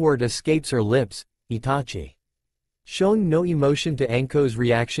and one word escapes her lips, "Itachi." Showing no emotion to Anko's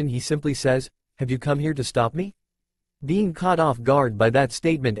reaction, he simply says, "Have you come here to stop me?" Being caught off guard by that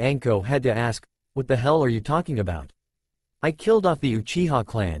statement, Anko had to ask, "What the hell are you talking about?" "I killed off the Uchiha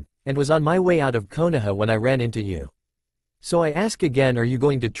clan, and was on my way out of Konoha when I ran into you. So I ask again, are you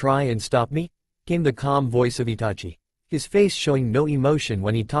going to try and stop me?" Came the calm voice of Itachi, his face showing no emotion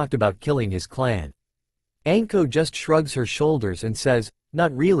when he talked about killing his clan. Anko just shrugs her shoulders and says,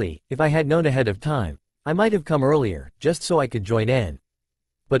 "Not really. If I had known ahead of time, I might have come earlier, just so I could join in.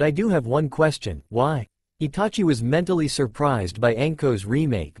 But I do have one question, why?" Itachi was mentally surprised by Anko's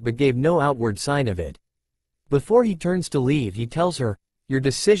remake but gave no outward sign of it. Before he turns to leave, he tells her, "Your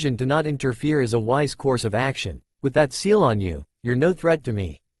decision to not interfere is a wise course of action. With that seal on you, you're no threat to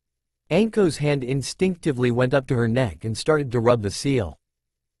me." Anko's hand instinctively went up to her neck and started to rub the seal.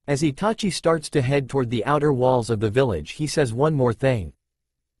 As Itachi starts to head toward the outer walls of the village, he says one more thing.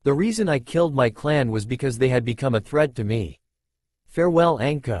 "The reason I killed my clan was because they had become a threat to me. Farewell,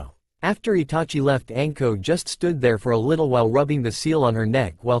 Anko." After Itachi left, Anko just stood there for a little while rubbing the seal on her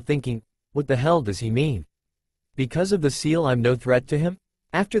neck while thinking, what the hell does he mean? Because of the seal I'm no threat to him?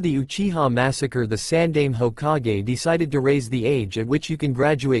 After the Uchiha massacre, the Sandaime Hokage decided to raise the age at which you can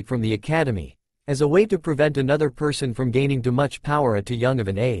graduate from the academy, as a way to prevent another person from gaining too much power at too young of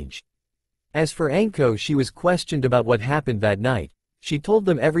an age. As for Anko, she was questioned about what happened that night. She told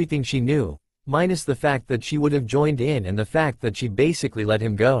them everything she knew, minus the fact that she would have joined in and the fact that she basically let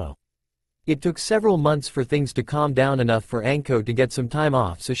him go. It took several months for things to calm down enough for Anko to get some time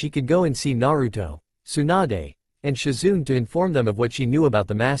off so she could go and see Naruto, Tsunade, and Shizune to inform them of what she knew about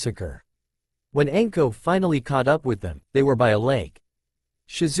the massacre. When Anko finally caught up with them, they were by a lake.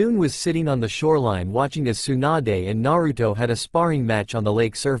 Shizune was sitting on the shoreline watching as Tsunade and Naruto had a sparring match on the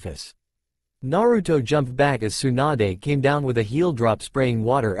lake surface. Naruto jumped back as Tsunade came down with a heel drop, spraying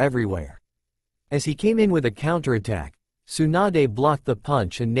water everywhere. As he came in with a counterattack, Tsunade blocked the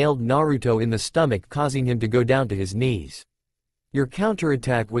punch and nailed Naruto in the stomach, causing him to go down to his knees. Your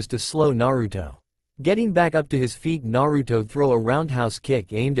counterattack was to slow Naruto. Getting back up to his feet, Naruto threw a roundhouse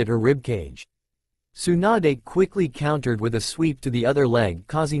kick aimed at her ribcage. Tsunade quickly countered with a sweep to the other leg,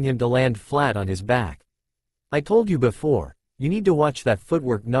 causing him to land flat on his back. "I told you before, you need to watch that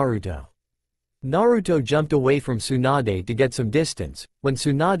footwork, Naruto." Naruto jumped away from Tsunade to get some distance, when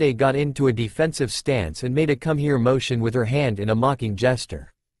Tsunade got into a defensive stance and made a come here motion with her hand in a mocking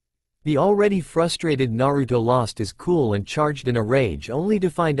gesture. The already frustrated Naruto lost his cool and charged in a rage, only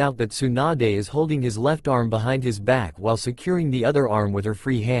to find out that Tsunade is holding his left arm behind his back while securing the other arm with her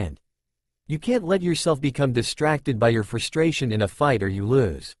free hand. You can't let yourself become distracted by your frustration in a fight or you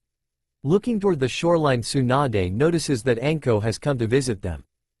lose. Looking toward the shoreline, Tsunade notices that Anko has come to visit them.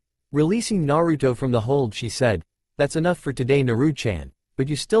 Releasing Naruto from the hold, she said, "That's enough for today, Naruto-chan, but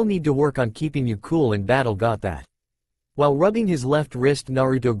you still need to work on keeping you cool in battle, got that?" While rubbing his left wrist,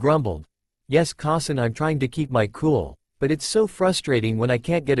 Naruto grumbled, Yes Kasen, I'm trying to keep my cool, but it's so frustrating when I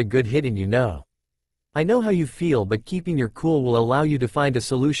can't get a good hit in you know. I know how you feel, but keeping your cool will allow you to find a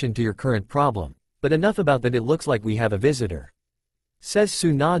solution to your current problem. But enough about that, it looks like we have a visitor, says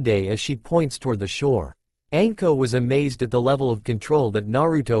Tsunade as she points toward the shore. Anko was amazed at the level of control that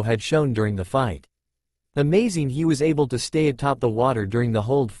Naruto had shown during the fight. Amazing, he was able to stay atop the water during the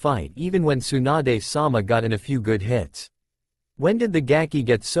whole fight even when Tsunade-sama got in a few good hits. When did the Gaki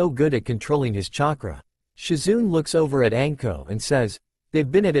get so good at controlling his chakra? Shizune looks over at Anko and says,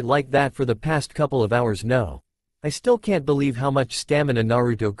 they've been at it like that for the past couple of hours. No. I still can't believe how much stamina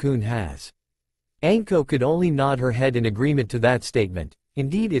Naruto-kun has. Anko could only nod her head in agreement to that statement.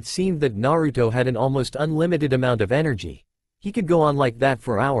 Indeed, it seemed that Naruto had an almost unlimited amount of energy. He could go on like that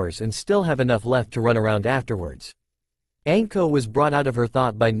for hours and still have enough left to run around afterwards. Anko was brought out of her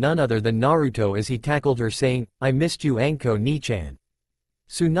thought by none other than Naruto as he tackled her, saying, I missed you Anko Nichan.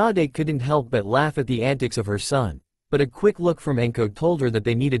 Tsunade couldn't help but laugh at the antics of her son, but a quick look from Anko told her that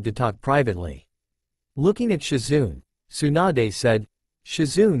they needed to talk privately. Looking at Shizune, Tsunade said,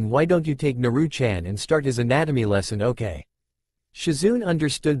 Shizune, why don't you take Naru-chan and start his anatomy lesson, okay? Shizune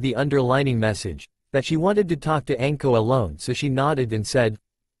understood the underlining message, that she wanted to talk to Anko alone, so she nodded and said,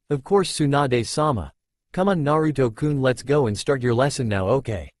 of course Tsunade-sama. Come on Naruto-kun, let's go and start your lesson now,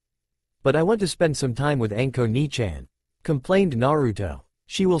 okay? But I want to spend some time with Anko Nichan, complained Naruto.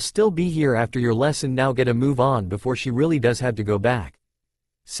 She will still be here after your lesson, now get a move on before she really does have to go back,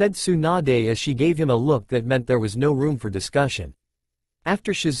 said Tsunade as she gave him a look that meant there was no room for discussion.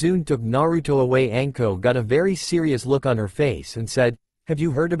 After Shizune took Naruto away, Anko got a very serious look on her face and said, have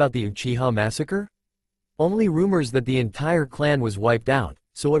you heard about the Uchiha massacre? Only rumors that the entire clan was wiped out,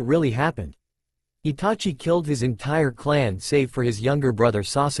 so what really happened? Itachi killed his entire clan save for his younger brother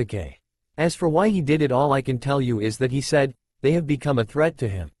Sasuke. As for why he did it, all I can tell you is that he said, they have become a threat to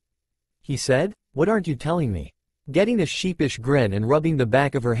him. He said? What aren't you telling me? Getting a sheepish grin and rubbing the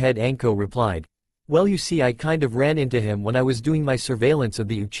back of her head, Anko replied, well, you see, I kind of ran into him when I was doing my surveillance of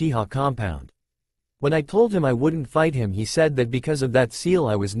the Uchiha compound. When I told him I wouldn't fight him, he said that because of that seal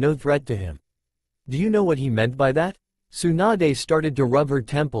I was no threat to him. Do you know what he meant by that? Tsunade started to rub her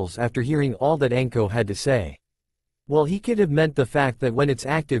temples after hearing all that Anko had to say. Well, he could have meant the fact that when it's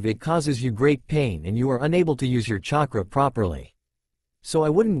active it causes you great pain and you are unable to use your chakra properly. So I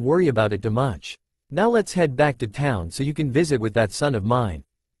wouldn't worry about it too much. Now let's head back to town so you can visit with that son of mine.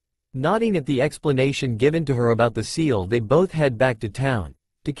 Nodding at the explanation given to her about the seal, they both head back to town,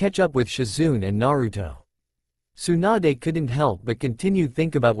 to catch up with Shizune and Naruto. Tsunade couldn't help but continue to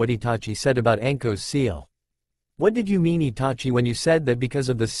think about what Itachi said about Anko's seal. What did you mean, Itachi, when you said that because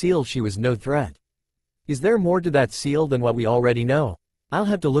of the seal she was no threat? Is there more to that seal than what we already know? I'll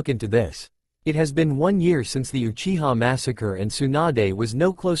have to look into this. It has been 1 year since the Uchiha massacre and Tsunade was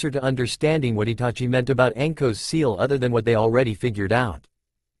no closer to understanding what Itachi meant about Anko's seal other than what they already figured out.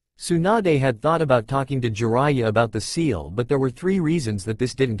 Tsunade had thought about talking to Jiraiya about the seal, but there were 3 reasons that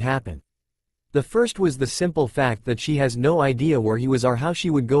this didn't happen. The first was the simple fact that she has no idea where he was or how she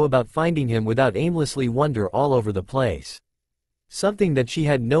would go about finding him without aimlessly wander all over the place. Something that she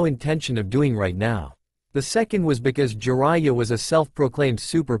had no intention of doing right now. The second was because Jiraiya was a self-proclaimed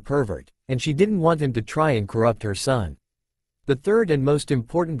super pervert, and she didn't want him to try and corrupt her son. The third and most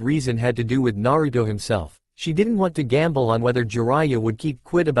important reason had to do with Naruto himself. She didn't want to gamble on whether Jiraiya would keep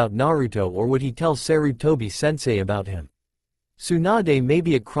quiet about Naruto or would he tell Sarutobi-sensei about him. Tsunade may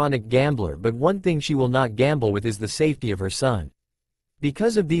be a chronic gambler, but one thing she will not gamble with is the safety of her son.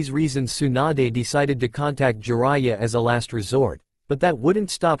 Because of these reasons, Tsunade decided to contact Jiraiya as a last resort, but that wouldn't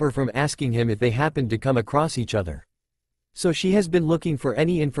stop her from asking him if they happened to come across each other. So she has been looking for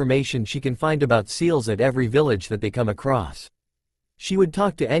any information she can find about seals at every village that they come across. She would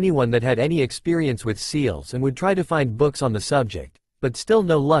talk to anyone that had any experience with seals and would try to find books on the subject, but still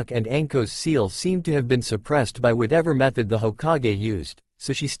no luck, and Anko's seal seemed to have been suppressed by whatever method the Hokage used,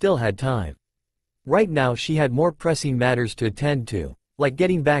 so she still had time. Right now she had more pressing matters to attend to, like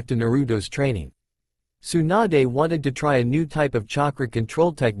getting back to Naruto's training. Tsunade wanted to try a new type of chakra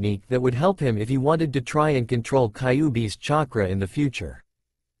control technique that would help him if he wanted to try and control Kyuubi's chakra in the future.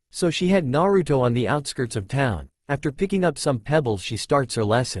 So she had Naruto on the outskirts of town. After picking up some pebbles, she starts her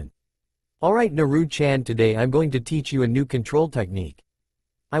lesson. Alright Naru-chan, today I'm going to teach you a new control technique.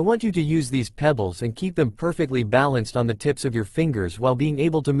 I want you to use these pebbles and keep them perfectly balanced on the tips of your fingers while being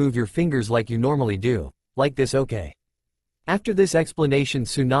able to move your fingers like you normally do, like this, okay? After this explanation,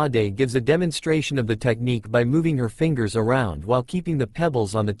 Tsunade gives a demonstration of the technique by moving her fingers around while keeping the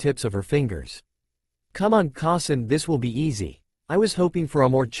pebbles on the tips of her fingers. Come on Kasen, this will be easy. I was hoping for a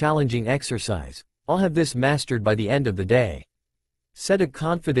more challenging exercise. I'll have this mastered by the end of the day. said a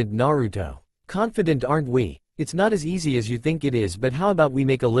confident Naruto. Confident aren't we? It's not as easy as you think it is, but how about we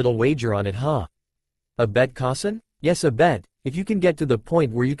make a little wager on it, huh? A bet, Kasen? Yes, a bet. If you can get to the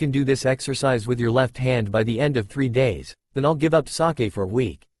point where you can do this exercise with your left hand by the end of 3 days, then I'll give up sake for a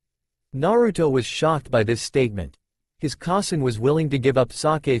week. Naruto was shocked by this statement. His cousin was willing to give up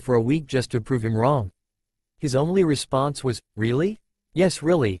sake for a week just to prove him wrong. His only response was, really? Yes,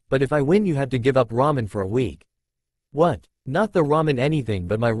 really, but if I win you have to give up ramen for a week. What? Not the ramen anything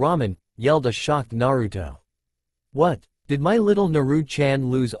but my ramen, yelled a shocked Naruto. What? Did my little Naru-chan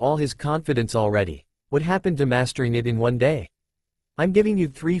lose all his confidence already? What happened to mastering it in 1 day? I'm giving you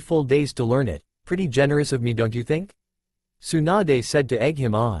 3 full days to learn it. Pretty generous of me, don't you think? Tsunade said to egg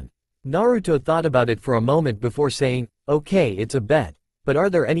him on. Naruto thought about it for a moment before saying, okay, it's a bet, but are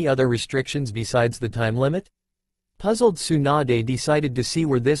there any other restrictions besides the time limit? Puzzled, Tsunade decided to see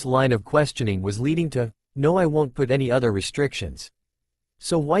where this line of questioning was leading to. No, I won't put any other restrictions.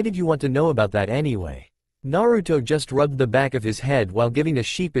 So why did you want to know about that anyway? Naruto just rubbed the back of his head while giving a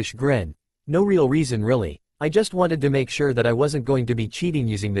sheepish grin. No real reason really, I just wanted to make sure that I wasn't going to be cheating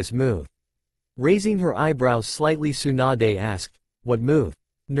using this move. Raising her eyebrows slightly, Tsunade asked, what move?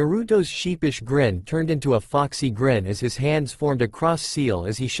 Naruto's sheepish grin turned into a foxy grin as his hands formed a cross seal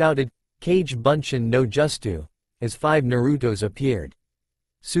as he shouted, Kage Bunshin no Justu, as 5 Narutos appeared.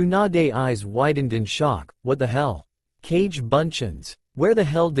 Tsunade's eyes widened in shock. What the hell? Kage Bunshins? Where the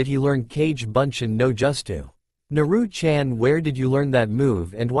hell did he learn Kage Bunshin no Justu? Naru-chan, where did you learn that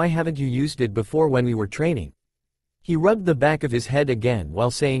move and why haven't you used it before when we were training? He rubbed the back of his head again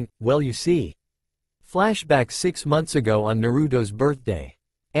while saying, well, you see. Flashback 6 months ago on Naruto's birthday.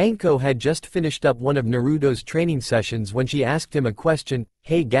 Anko had just finished up one of Naruto's training sessions when she asked him a question,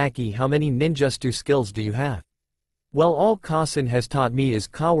 hey Gaki, how many ninjutsu skills do you have? Well, all Kasen has taught me is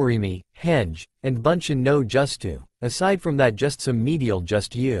Kawarimi, Henge, and Bunshin no Justu, aside from that just some medial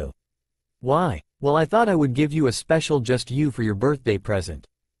just you. Why? Well, I thought I would give you a special just you for your birthday present.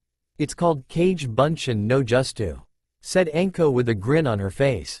 It's called Kage Bunshin no Justu, said Anko with a grin on her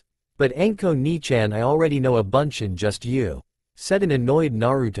face. But Anko Nichan, I already know a Bunshin just you, said an annoyed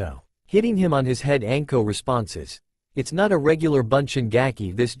Naruto. Hitting him on his head, Anko responses. It's not a regular Bunshin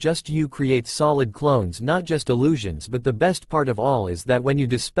Gaki, this just you creates solid clones, not just illusions, but the best part of all is that when you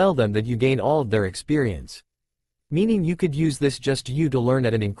dispel them that you gain all of their experience. Meaning you could use this just you to learn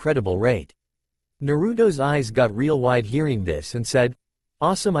at an incredible rate. Naruto's eyes got real wide hearing this and said,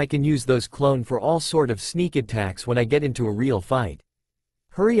 awesome, I can use those clone for all sort of sneak attacks when I get into a real fight.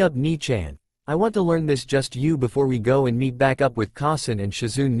 Hurry up Nichan. I want to learn this just you before we go and meet back up with Kasen and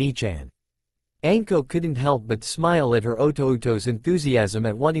Shizune Nichan. Anko couldn't help but smile at her Otouto's enthusiasm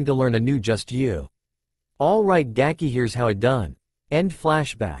at wanting to learn a new just you. Alright Gaki, here's how it done. End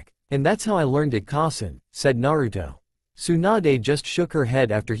flashback. And that's how I learned it, Kasen, said Naruto. Tsunade just shook her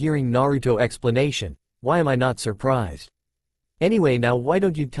head after hearing Naruto's explanation. Why am I not surprised? Anyway, now why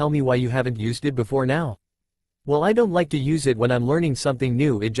don't you tell me why you haven't used it before now? Well, I don't like to use it when I'm learning something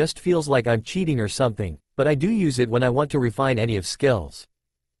new, it just feels like I'm cheating or something, but I do use it when I want to refine any of skills.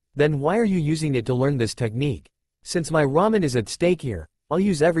 Then why are you using it to learn this technique? Since my ramen is at stake here, I'll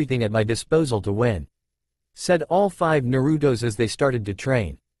use everything at my disposal to win, said all 5 Narutos as they started to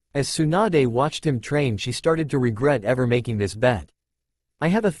train. As Tsunade watched him train, she started to regret ever making this bet. I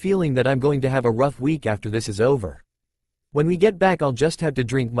have a feeling that I'm going to have a rough week after this is over. When we get back I'll just have to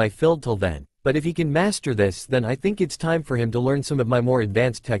drink my fill till then, but if he can master this then I think it's time for him to learn some of my more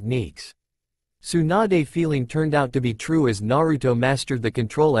advanced techniques. Tsunade's feeling turned out to be true as Naruto mastered the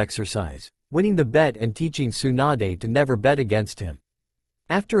control exercise, winning the bet and teaching Tsunade to never bet against him.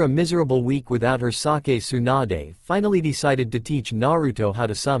 After a miserable week without her sake, Tsunade finally decided to teach Naruto how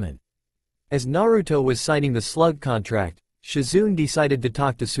to summon. As Naruto was signing the slug contract, Shizune decided to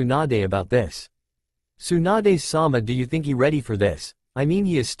talk to Tsunade about this. Tsunade-sama, do you think he's ready for this? I mean,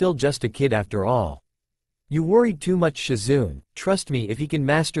 he is still just a kid after all. You worry too much, Shizune. Trust me, if he can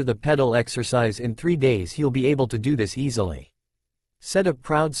master the pedal exercise in 3 days he'll be able to do this easily, said a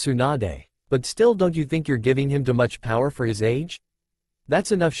proud Tsunade. But still, don't you think you're giving him too much power for his age?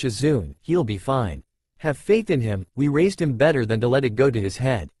 That's enough, Shizune, he'll be fine. Have faith in him, we raised him better than to let it go to his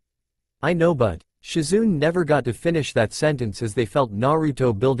head. I know, but Shizune never got to finish that sentence as they felt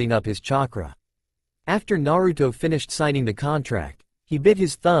Naruto building up his chakra. After Naruto finished signing the contract, he bit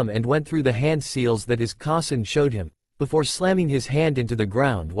his thumb and went through the hand seals that his cousin showed him, before slamming his hand into the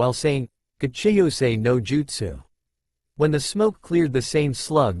ground while saying, Kachiyose no Jutsu. When the smoke cleared, the same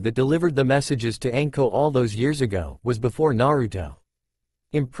slug that delivered the messages to Anko all those years ago was before Naruto.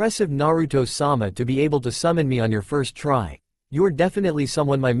 Impressive, Naruto-sama, to be able to summon me on your first try. You're definitely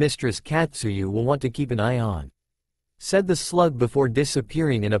someone my mistress Katsuyu will want to keep an eye on, said the slug before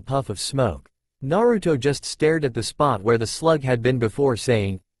disappearing in a puff of smoke. Naruto just stared at the spot where the slug had been before,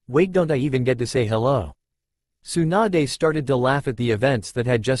 saying, "Wait, don't I even get to say hello?" Tsunade started to laugh at the events that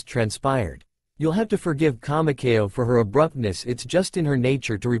had just transpired. "You'll have to forgive Kamakeo for her abruptness. It's just in her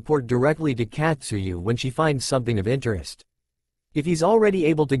nature to report directly to Katsuyu when she finds something of interest. If he's already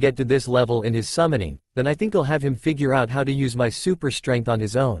able to get to this level in his summoning, then I think I'll have him figure out how to use my super strength on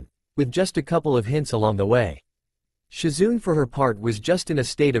his own, with just a couple of hints along the way." Shizune for her part was just in a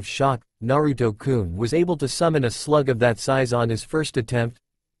state of shock. Naruto-kun was able to summon a slug of that size on his first attempt.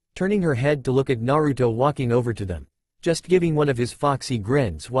 Turning her head to look at Naruto walking over to them, just giving one of his foxy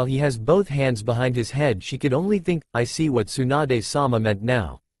grins while he has both hands behind his head, she could only think, "I see what Tsunade-sama meant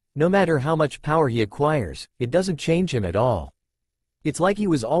now. No matter how much power he acquires, it doesn't change him at all. It's like he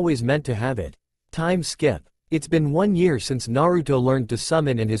was always meant to have it." Time skip. It's been 1 year since Naruto learned to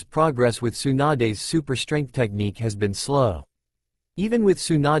summon, and his progress with Tsunade's super strength technique has been slow. Even with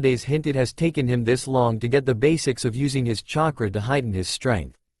Tsunade's hint, it has taken him this long to get the basics of using his chakra to heighten his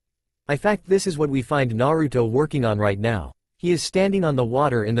strength. In fact, this is what we find Naruto working on right now. He is standing on the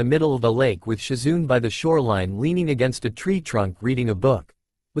water in the middle of a lake with Shizune by the shoreline leaning against a tree trunk reading a book,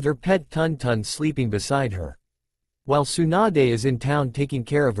 with her pet Tun-Tun sleeping beside her, while Tsunade is in town taking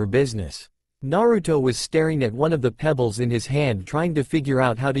care of her business. Naruto was staring at one of the pebbles in his hand, trying to figure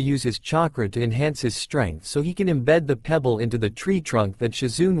out how to use his chakra to enhance his strength so he can embed the pebble into the tree trunk that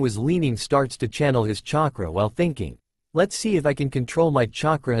Shizune was leaning. Starts to channel his chakra while thinking, "Let's see if I can control my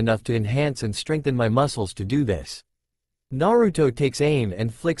chakra enough to enhance and strengthen my muscles to do this." Naruto takes aim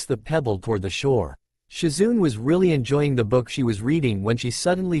and flicks the pebble toward the shore. Shizune was really enjoying the book she was reading when she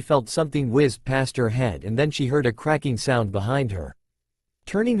suddenly felt something whiz past her head, and then she heard a cracking sound behind her.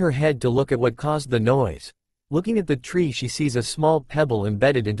 Turning her head to look at what caused the noise, looking at the tree, she sees a small pebble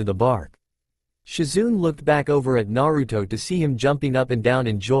embedded into the bark. Shizune looked back over at Naruto to see him jumping up and down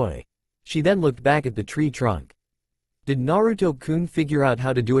in joy. She then looked back at the tree trunk. Did Naruto-kun figure out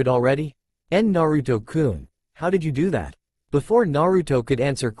how to do it already? Naruto-kun, how did you do that? Before Naruto could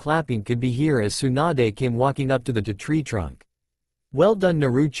answer, clapping could be heard as Tsunade came walking up to the tree trunk. "Well done,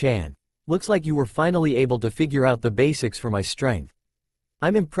 Naru-chan. Looks like you were finally able to figure out the basics for my strength.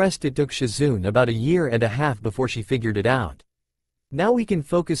 I'm impressed. It took Shizune about 1.5 years before she figured it out. Now we can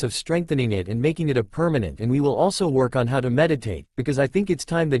focus on strengthening it and making it a permanent, and we will also work on how to meditate, because I think it's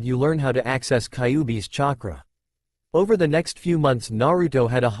time that you learn how to access Kyuubi's chakra." Over the next few months, Naruto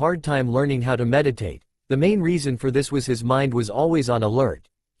had a hard time learning how to meditate. The main reason for this was his mind was always on alert.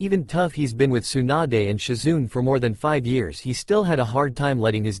 Even tough he's been with Tsunade and Shizune for more than 5 years, he still had a hard time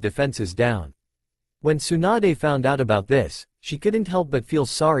letting his defenses down. When Tsunade found out about this, she couldn't help but feel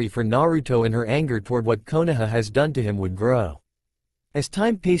sorry for Naruto, and her anger toward what Konoha has done to him would grow. As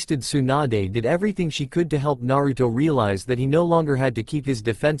time passed, Tsunade did everything she could to help Naruto realize that he no longer had to keep his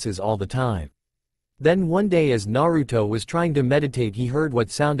defenses all the time. Then one day, as Naruto was trying to meditate, he heard what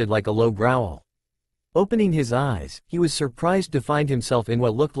sounded like a low growl. Opening his eyes, he was surprised to find himself in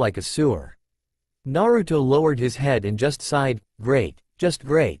what looked like a sewer. Naruto lowered his head and just sighed, "Great, just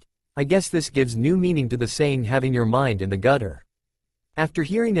great. I guess this gives new meaning to the saying having your mind in the gutter." After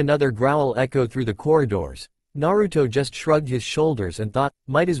hearing another growl echo through the corridors, Naruto just shrugged his shoulders and thought,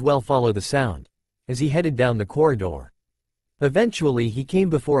 might as well follow the sound, as he headed down the corridor. Eventually he came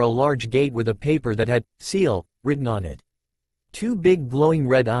before a large gate with a paper that had "seal" written on it. 2 big glowing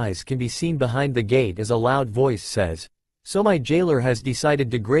red eyes can be seen behind the gate as a loud voice says, "So my jailer has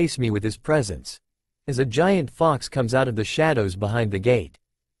decided to grace me with his presence," as a giant fox comes out of the shadows behind the gate.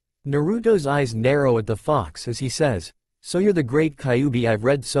 Naruto's eyes narrow at the fox as he says, "So you're the great Kyuubi I've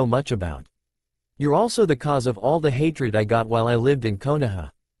read so much about. You're also the cause of all the hatred I got while I lived in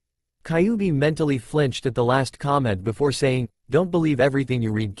Konoha." Kyuubi mentally flinched at the last comment before saying, "Don't believe everything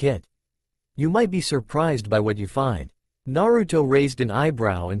you read, kid. You might be surprised by what you find." Naruto raised an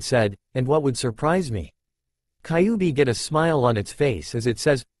eyebrow and said, "And what would surprise me?" Kyuubi get a smile on its face as it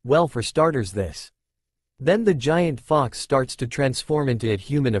says, "Well, for starters this." Then the giant fox starts to transform into its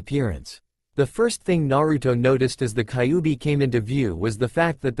human appearance. The first thing Naruto noticed as the Kyuubi came into view was the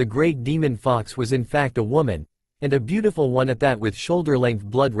fact that the great demon fox was in fact a woman, and a beautiful one at that, with shoulder-length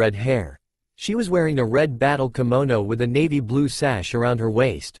blood-red hair. She was wearing a red battle kimono with a navy blue sash around her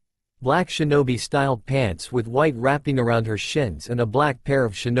waist, black shinobi-style pants with white wrapping around her shins, and a black pair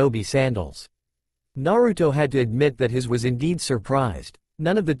of shinobi sandals. Naruto had to admit that his was indeed surprised.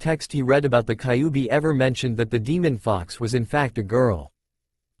 None of the text he read about the Kyuubi ever mentioned that the demon fox was in fact a girl.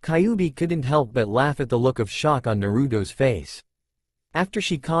 Kyuubi couldn't help but laugh at the look of shock on Naruto's face. After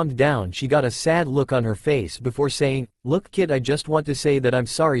she calmed down, she got a sad look on her face before saying, "Look kid, I just want to say that I'm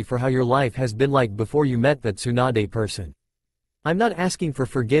sorry for how your life has been like before you met that Tsunade person. I'm not asking for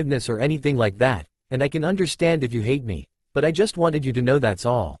forgiveness or anything like that, and I can understand if you hate me, but I just wanted you to know that's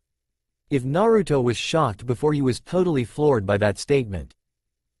all." If Naruto was shocked before, he was totally floored by that statement.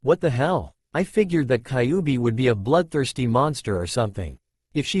 What the hell? I figured that Kyuubi would be a bloodthirsty monster or something.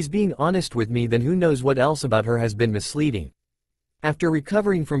 If she's being honest with me, then who knows what else about her has been misleading. After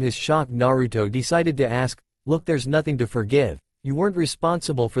recovering from his shock, Naruto decided to ask, "Look, there's nothing to forgive. You weren't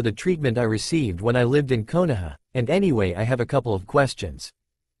responsible for the treatment I received when I lived in Konoha, and anyway I have a couple of questions.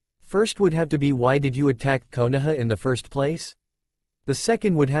 First would have to be, why did you attack Konoha in the first place? The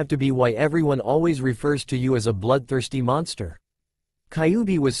second would have to be, why everyone always refers to you as a bloodthirsty monster?"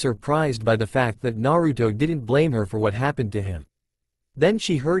 Kyuubi was surprised by the fact that Naruto didn't blame her for what happened to him. Then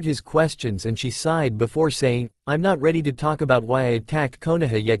she heard his questions and she sighed before saying, "I'm not ready to talk about why I attacked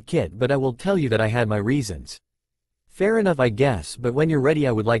Konoha yet kid, but I will tell you that I had my reasons." "Fair enough I guess, but when you're ready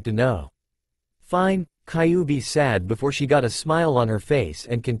I would like to know." "Fine," Kyuubi said before she got a smile on her face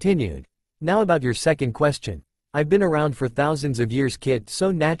and continued, "Now about your second question. I've been around for thousands of years kid,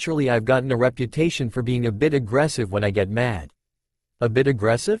 so naturally I've gotten a reputation for being a bit aggressive when I get mad." "A bit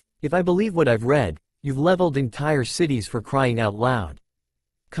aggressive? If I believe what I've read, you've leveled entire cities, for crying out loud."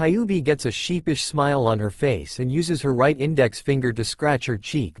 Kyuubi gets a sheepish smile on her face and uses her right index finger to scratch her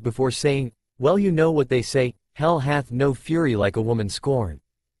cheek before saying, "Well, you know what they say, hell hath no fury like a woman scorned."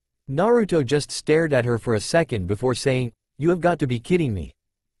 Naruto just stared at her for a second before saying, "You have got to be kidding me.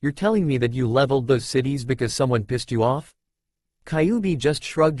 You're telling me that you leveled those cities because someone pissed you off?" Kyuubi just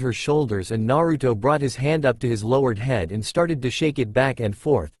shrugged her shoulders and Naruto brought his hand up to his lowered head and started to shake it back and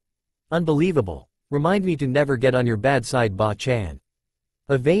forth. "Unbelievable. Remind me to never get on your bad side, Ba-chan."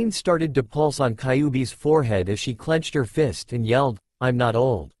 A vein started to pulse on Kyuubi's forehead as she clenched her fist and yelled, "I'm not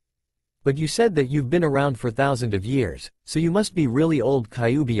old." "But you said that you've been around for thousands of years, so you must be really old,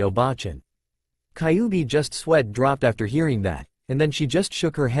 Kyuubi Obachan." Kyuubi just sweat dropped after hearing that, and then she just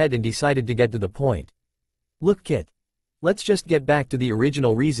shook her head and decided to get to the point. "Look kid. Let's just get back to the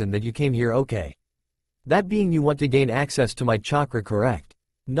original reason that you came here, okay? That being you want to gain access to my chakra, correct?"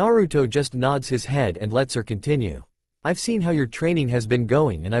 Naruto just nods his head and lets her continue. "I've seen how your training has been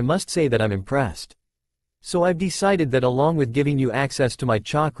going and I must say that I'm impressed. So I've decided that along with giving you access to my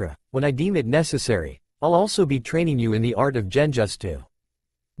chakra, when I deem it necessary, I'll also be training you in the art of genjutsu."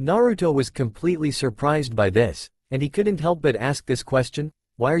 Naruto was completely surprised by this, and he couldn't help but ask this question,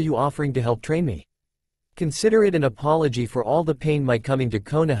 "Why are you offering to help train me?" "Consider it an apology for all the pain my coming to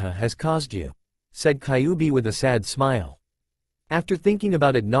Konoha has caused you," said Kyuubi with a sad smile. After thinking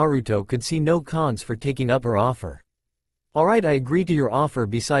about it, Naruto could see no cons for taking up her offer. "Alright, I agree to your offer,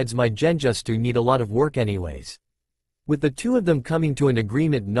 besides my genjutsu need a lot of work anyways." With the two of them coming to an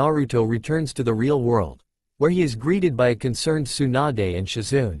agreement, Naruto returns to the real world, where he is greeted by a concerned Tsunade and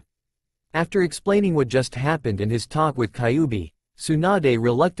Shizune. After explaining what just happened and his talk with Kyuubi, Tsunade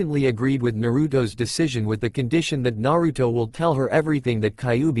reluctantly agreed with Naruto's decision with the condition that Naruto will tell her everything that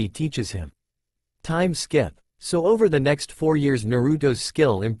Kyuubi teaches him. Time skip. So over the next 4 years Naruto's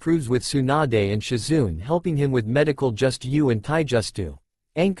skill improves with Tsunade and Shizune helping him with medical jutsu and taijutsu,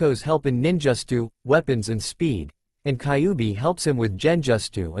 Anko's help in ninjutsu, weapons and speed, and Kyuubi helps him with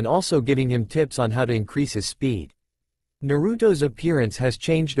genjutsu and also giving him tips on how to increase his speed. Naruto's appearance has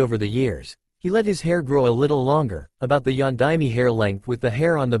changed over the years. He let his hair grow a little longer, about the Yondaime hair length, with the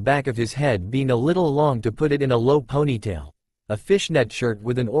hair on the back of his head being a little long to put it in a low ponytail, a fishnet shirt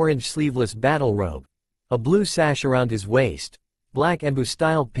with an orange sleeveless battle robe, a blue sash around his waist, black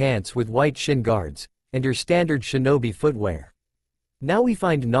Anbu-style pants with white shin guards, and your standard shinobi footwear. Now we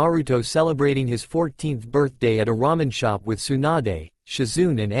find Naruto celebrating his 14th birthday at a ramen shop with Tsunade,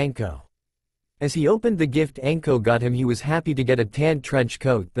 Shizune and Anko. As he opened the gift Anko got him, he was happy to get a tan trench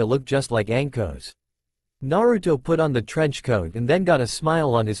coat that looked just like Anko's. Naruto put on the trench coat and then got a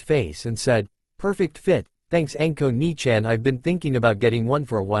smile on his face and said, "Perfect fit, thanks Anko Ni-chan, I've been thinking about getting one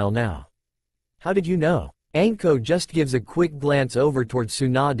for a while now." "How did you know?" Anko just gives a quick glance over towards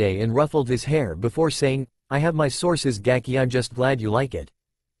Tsunade and ruffled his hair before saying, "I have my sources Gaki, I'm just glad you like it."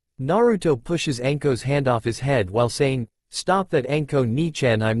 Naruto pushes Anko's hand off his head while saying, "Stop that Anko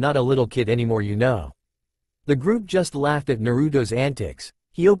Ni-chan, I'm not a little kid anymore, you know." The group just laughed at Naruto's antics.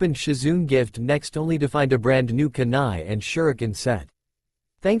 He opened Shizune's gift next only to find a brand new kunai and shuriken set.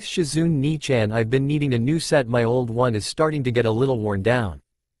 "Thanks Shizune Ni-chan, I've been needing a new set, my old one is starting to get a little worn down."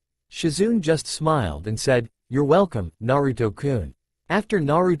 Shizune just smiled and said, "You're welcome, Naruto-kun." After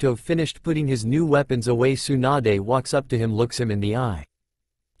Naruto finished putting his new weapons away, Tsunade walks up to him, looks him in the eye.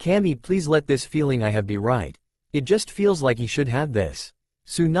 "Kami, please let this feeling I have be right. It just feels like he should have this.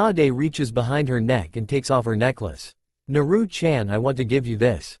 Tsunade reaches behind her neck and takes off her necklace. Naru-chan, I want to give you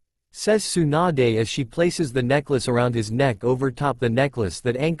this, says Tsunade as she places the necklace around his neck over top the necklace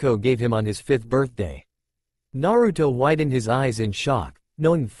that Anko gave him on his 5th birthday. Naruto widened his eyes in shock,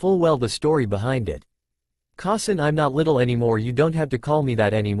 knowing full well the story behind it. Kasen, I'm not little anymore, you don't have to call me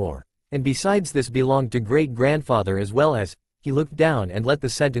that anymore. And besides, this belonged to great-grandfather as well as, he looked down and let the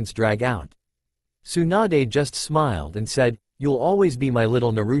sentence drag out. Tsunade just smiled and said, you'll always be my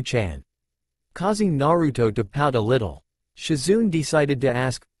little Naru-chan. Causing Naruto to pout a little. Shizune decided to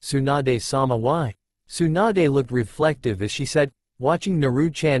ask, Tsunade-sama, why? Tsunade looked reflective as she said, watching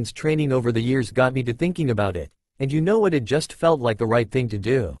Naru-chan's training over the years got me to thinking about it, and you know what, it just felt like the right thing to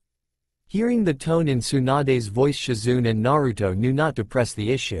do. Hearing the tone in Tsunade's voice, Shizune and Naruto knew not to press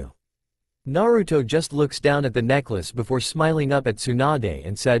the issue. Naruto just looks down at the necklace before smiling up at Tsunade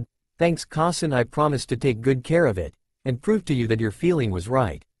and said, thanks Kasen, I promise to take good care of it, and prove to you that your feeling was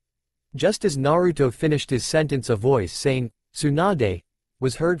right. Just as Naruto finished his sentence, a voice saying, Tsunade,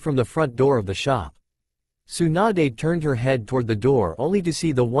 was heard from the front door of the shop. Tsunade turned her head toward the door only to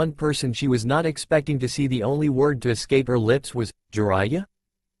see the one person she was not expecting to see. The only word to escape her lips was, Jiraiya?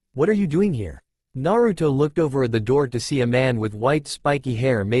 What are you doing here? Naruto looked over at the door to see a man with white spiky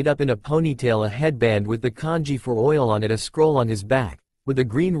hair made up in a ponytail, a headband with the kanji for oil on it, a scroll on his back, with a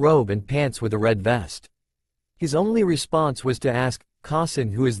green robe and pants with a red vest. His only response was to ask,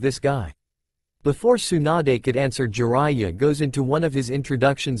 Kasen, who is this guy? Before Tsunade could answer, Jiraiya goes into one of his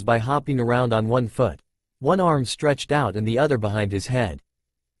introductions by hopping around on one foot, one arm stretched out and the other behind his head.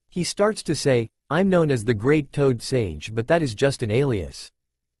 He starts to say, I'm known as the Great Toad Sage, but that is just an alias.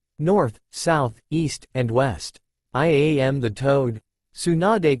 North, south, east, and west. I am the Toad.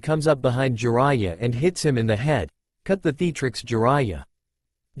 Tsunade comes up behind Jiraiya and hits him in the head. Cut the Theatrix, Jiraiya.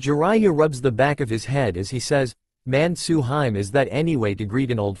 Jiraiya rubs the back of his head as he says, Man Suheim, is that anyway, to greet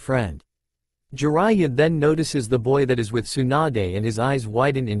an old friend. Jiraiya then notices the boy that is with Tsunade and his eyes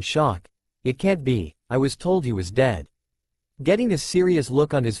widen in shock. It can't be, I was told he was dead. Getting a serious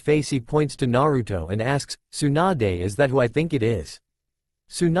look on his face, he points to Naruto and asks, Tsunade, is that who I think it is?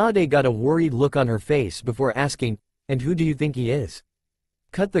 Tsunade got a worried look on her face before asking, and who do you think he is?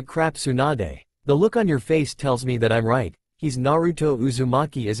 Cut the crap, Tsunade. The look on your face tells me that I'm right. He's Naruto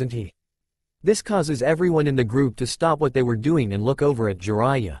Uzumaki, isn't he? This causes everyone in the group to stop what they were doing and look over at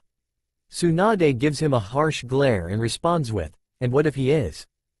Jiraiya. Tsunade gives him a harsh glare and responds with, and what if he is?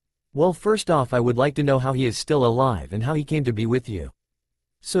 Well, first off, I would like to know how he is still alive and how he came to be with you.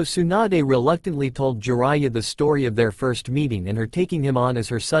 So Tsunade reluctantly told Jiraiya the story of their first meeting and her taking him on as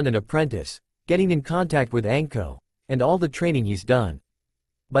her son and apprentice, getting in contact with Anko, and all the training he's done.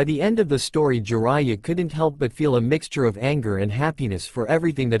 By the end of the story, Jiraiya couldn't help but feel a mixture of anger and happiness for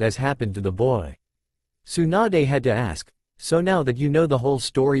everything that has happened to the boy. Tsunade had to ask, so now that you know the whole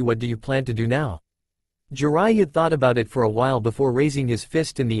story, what do you plan to do now? Jiraiya thought about it for a while before raising his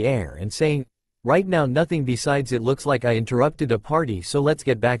fist in the air and saying, right now nothing, besides it looks like I interrupted a party, so let's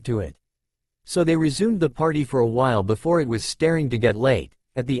get back to it. So they resumed the party for a while before it was starting to get late.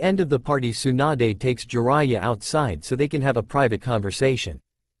 At the end of the party, Tsunade takes Jiraiya outside so they can have a private conversation.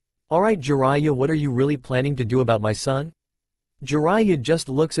 Alright Jiraiya, what are you really planning to do about my son? Jiraiya just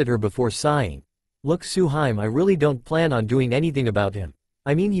looks at her before sighing. Look Suheim, I really don't plan on doing anything about him.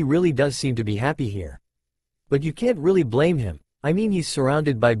 I mean, he really does seem to be happy here. But you can't really blame him. I mean, he's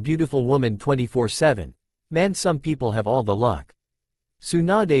surrounded by beautiful women 24/7. Man, some people have all the luck.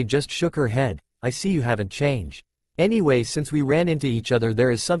 Tsunade just shook her head. I see you haven't changed. Anyway, since we ran into each other,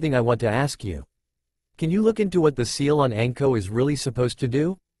 there is something I want to ask you. Can you look into what the seal on Anko is really supposed to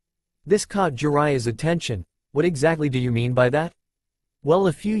do? This caught Jiraiya's attention. What exactly do you mean by that? Well,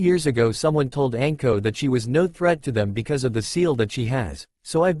 a few years ago someone told Anko that she was no threat to them because of the seal that she has,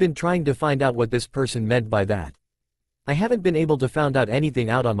 so I've been trying to find out what this person meant by that. I haven't been able to find out anything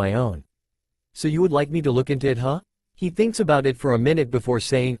out on my own. So you would like me to look into it, huh? He thinks about it for a minute before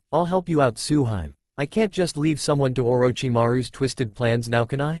saying, I'll help you out Suheim. I can't just leave someone to Orochimaru's twisted plans now,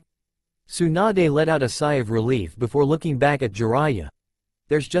 can I? Tsunade let out a sigh of relief before looking back at Jiraiya.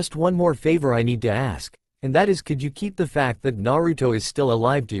 There's just one more favor I need to ask, and that is, could you keep the fact that Naruto is still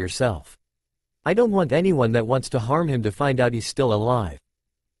alive to yourself? I don't want anyone that wants to harm him to find out he's still alive.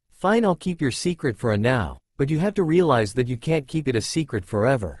 Fine, I'll keep your secret for now. But you have to realize that you can't keep it a secret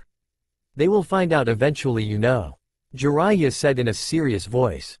forever. They will find out eventually, you know. Jiraiya said in a serious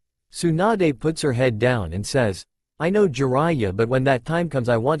voice. Tsunade puts her head down and says, I know Jiraiya, but when that time comes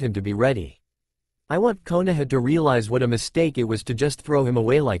I want him to be ready. I want Konoha to realize what a mistake it was to just throw him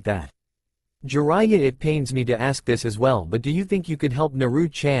away like that. Jiraiya, it pains me to ask this as well, but do you think you could help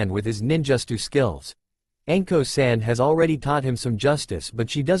Naru-chan with his ninjutsu skills? Anko-san has already taught him some justice, but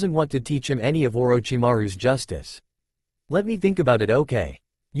she doesn't want to teach him any of Orochimaru's justice. Let me think about it. Okay.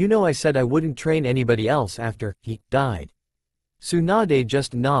 You know, I said I wouldn't train anybody else after he died. Tsunade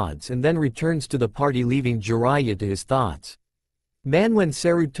just nods and then returns to the party, leaving Jiraiya to his thoughts. Man, when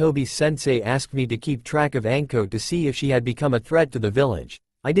Sarutobi-sensei asked me to keep track of Anko to see if she had become a threat to the village,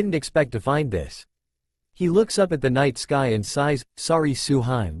 I didn't expect to find this. He looks up at the night sky and sighs, sorry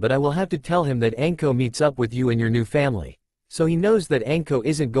Suheim, but I will have to tell him that Anko meets up with you and your new family. So he knows that Anko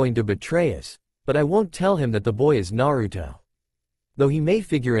isn't going to betray us, but I won't tell him that the boy is Naruto. Though he may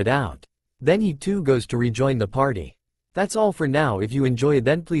figure it out. Then he too goes to rejoin the party. That's all for now. If you enjoy,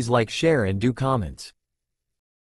 then please like, share and do comments.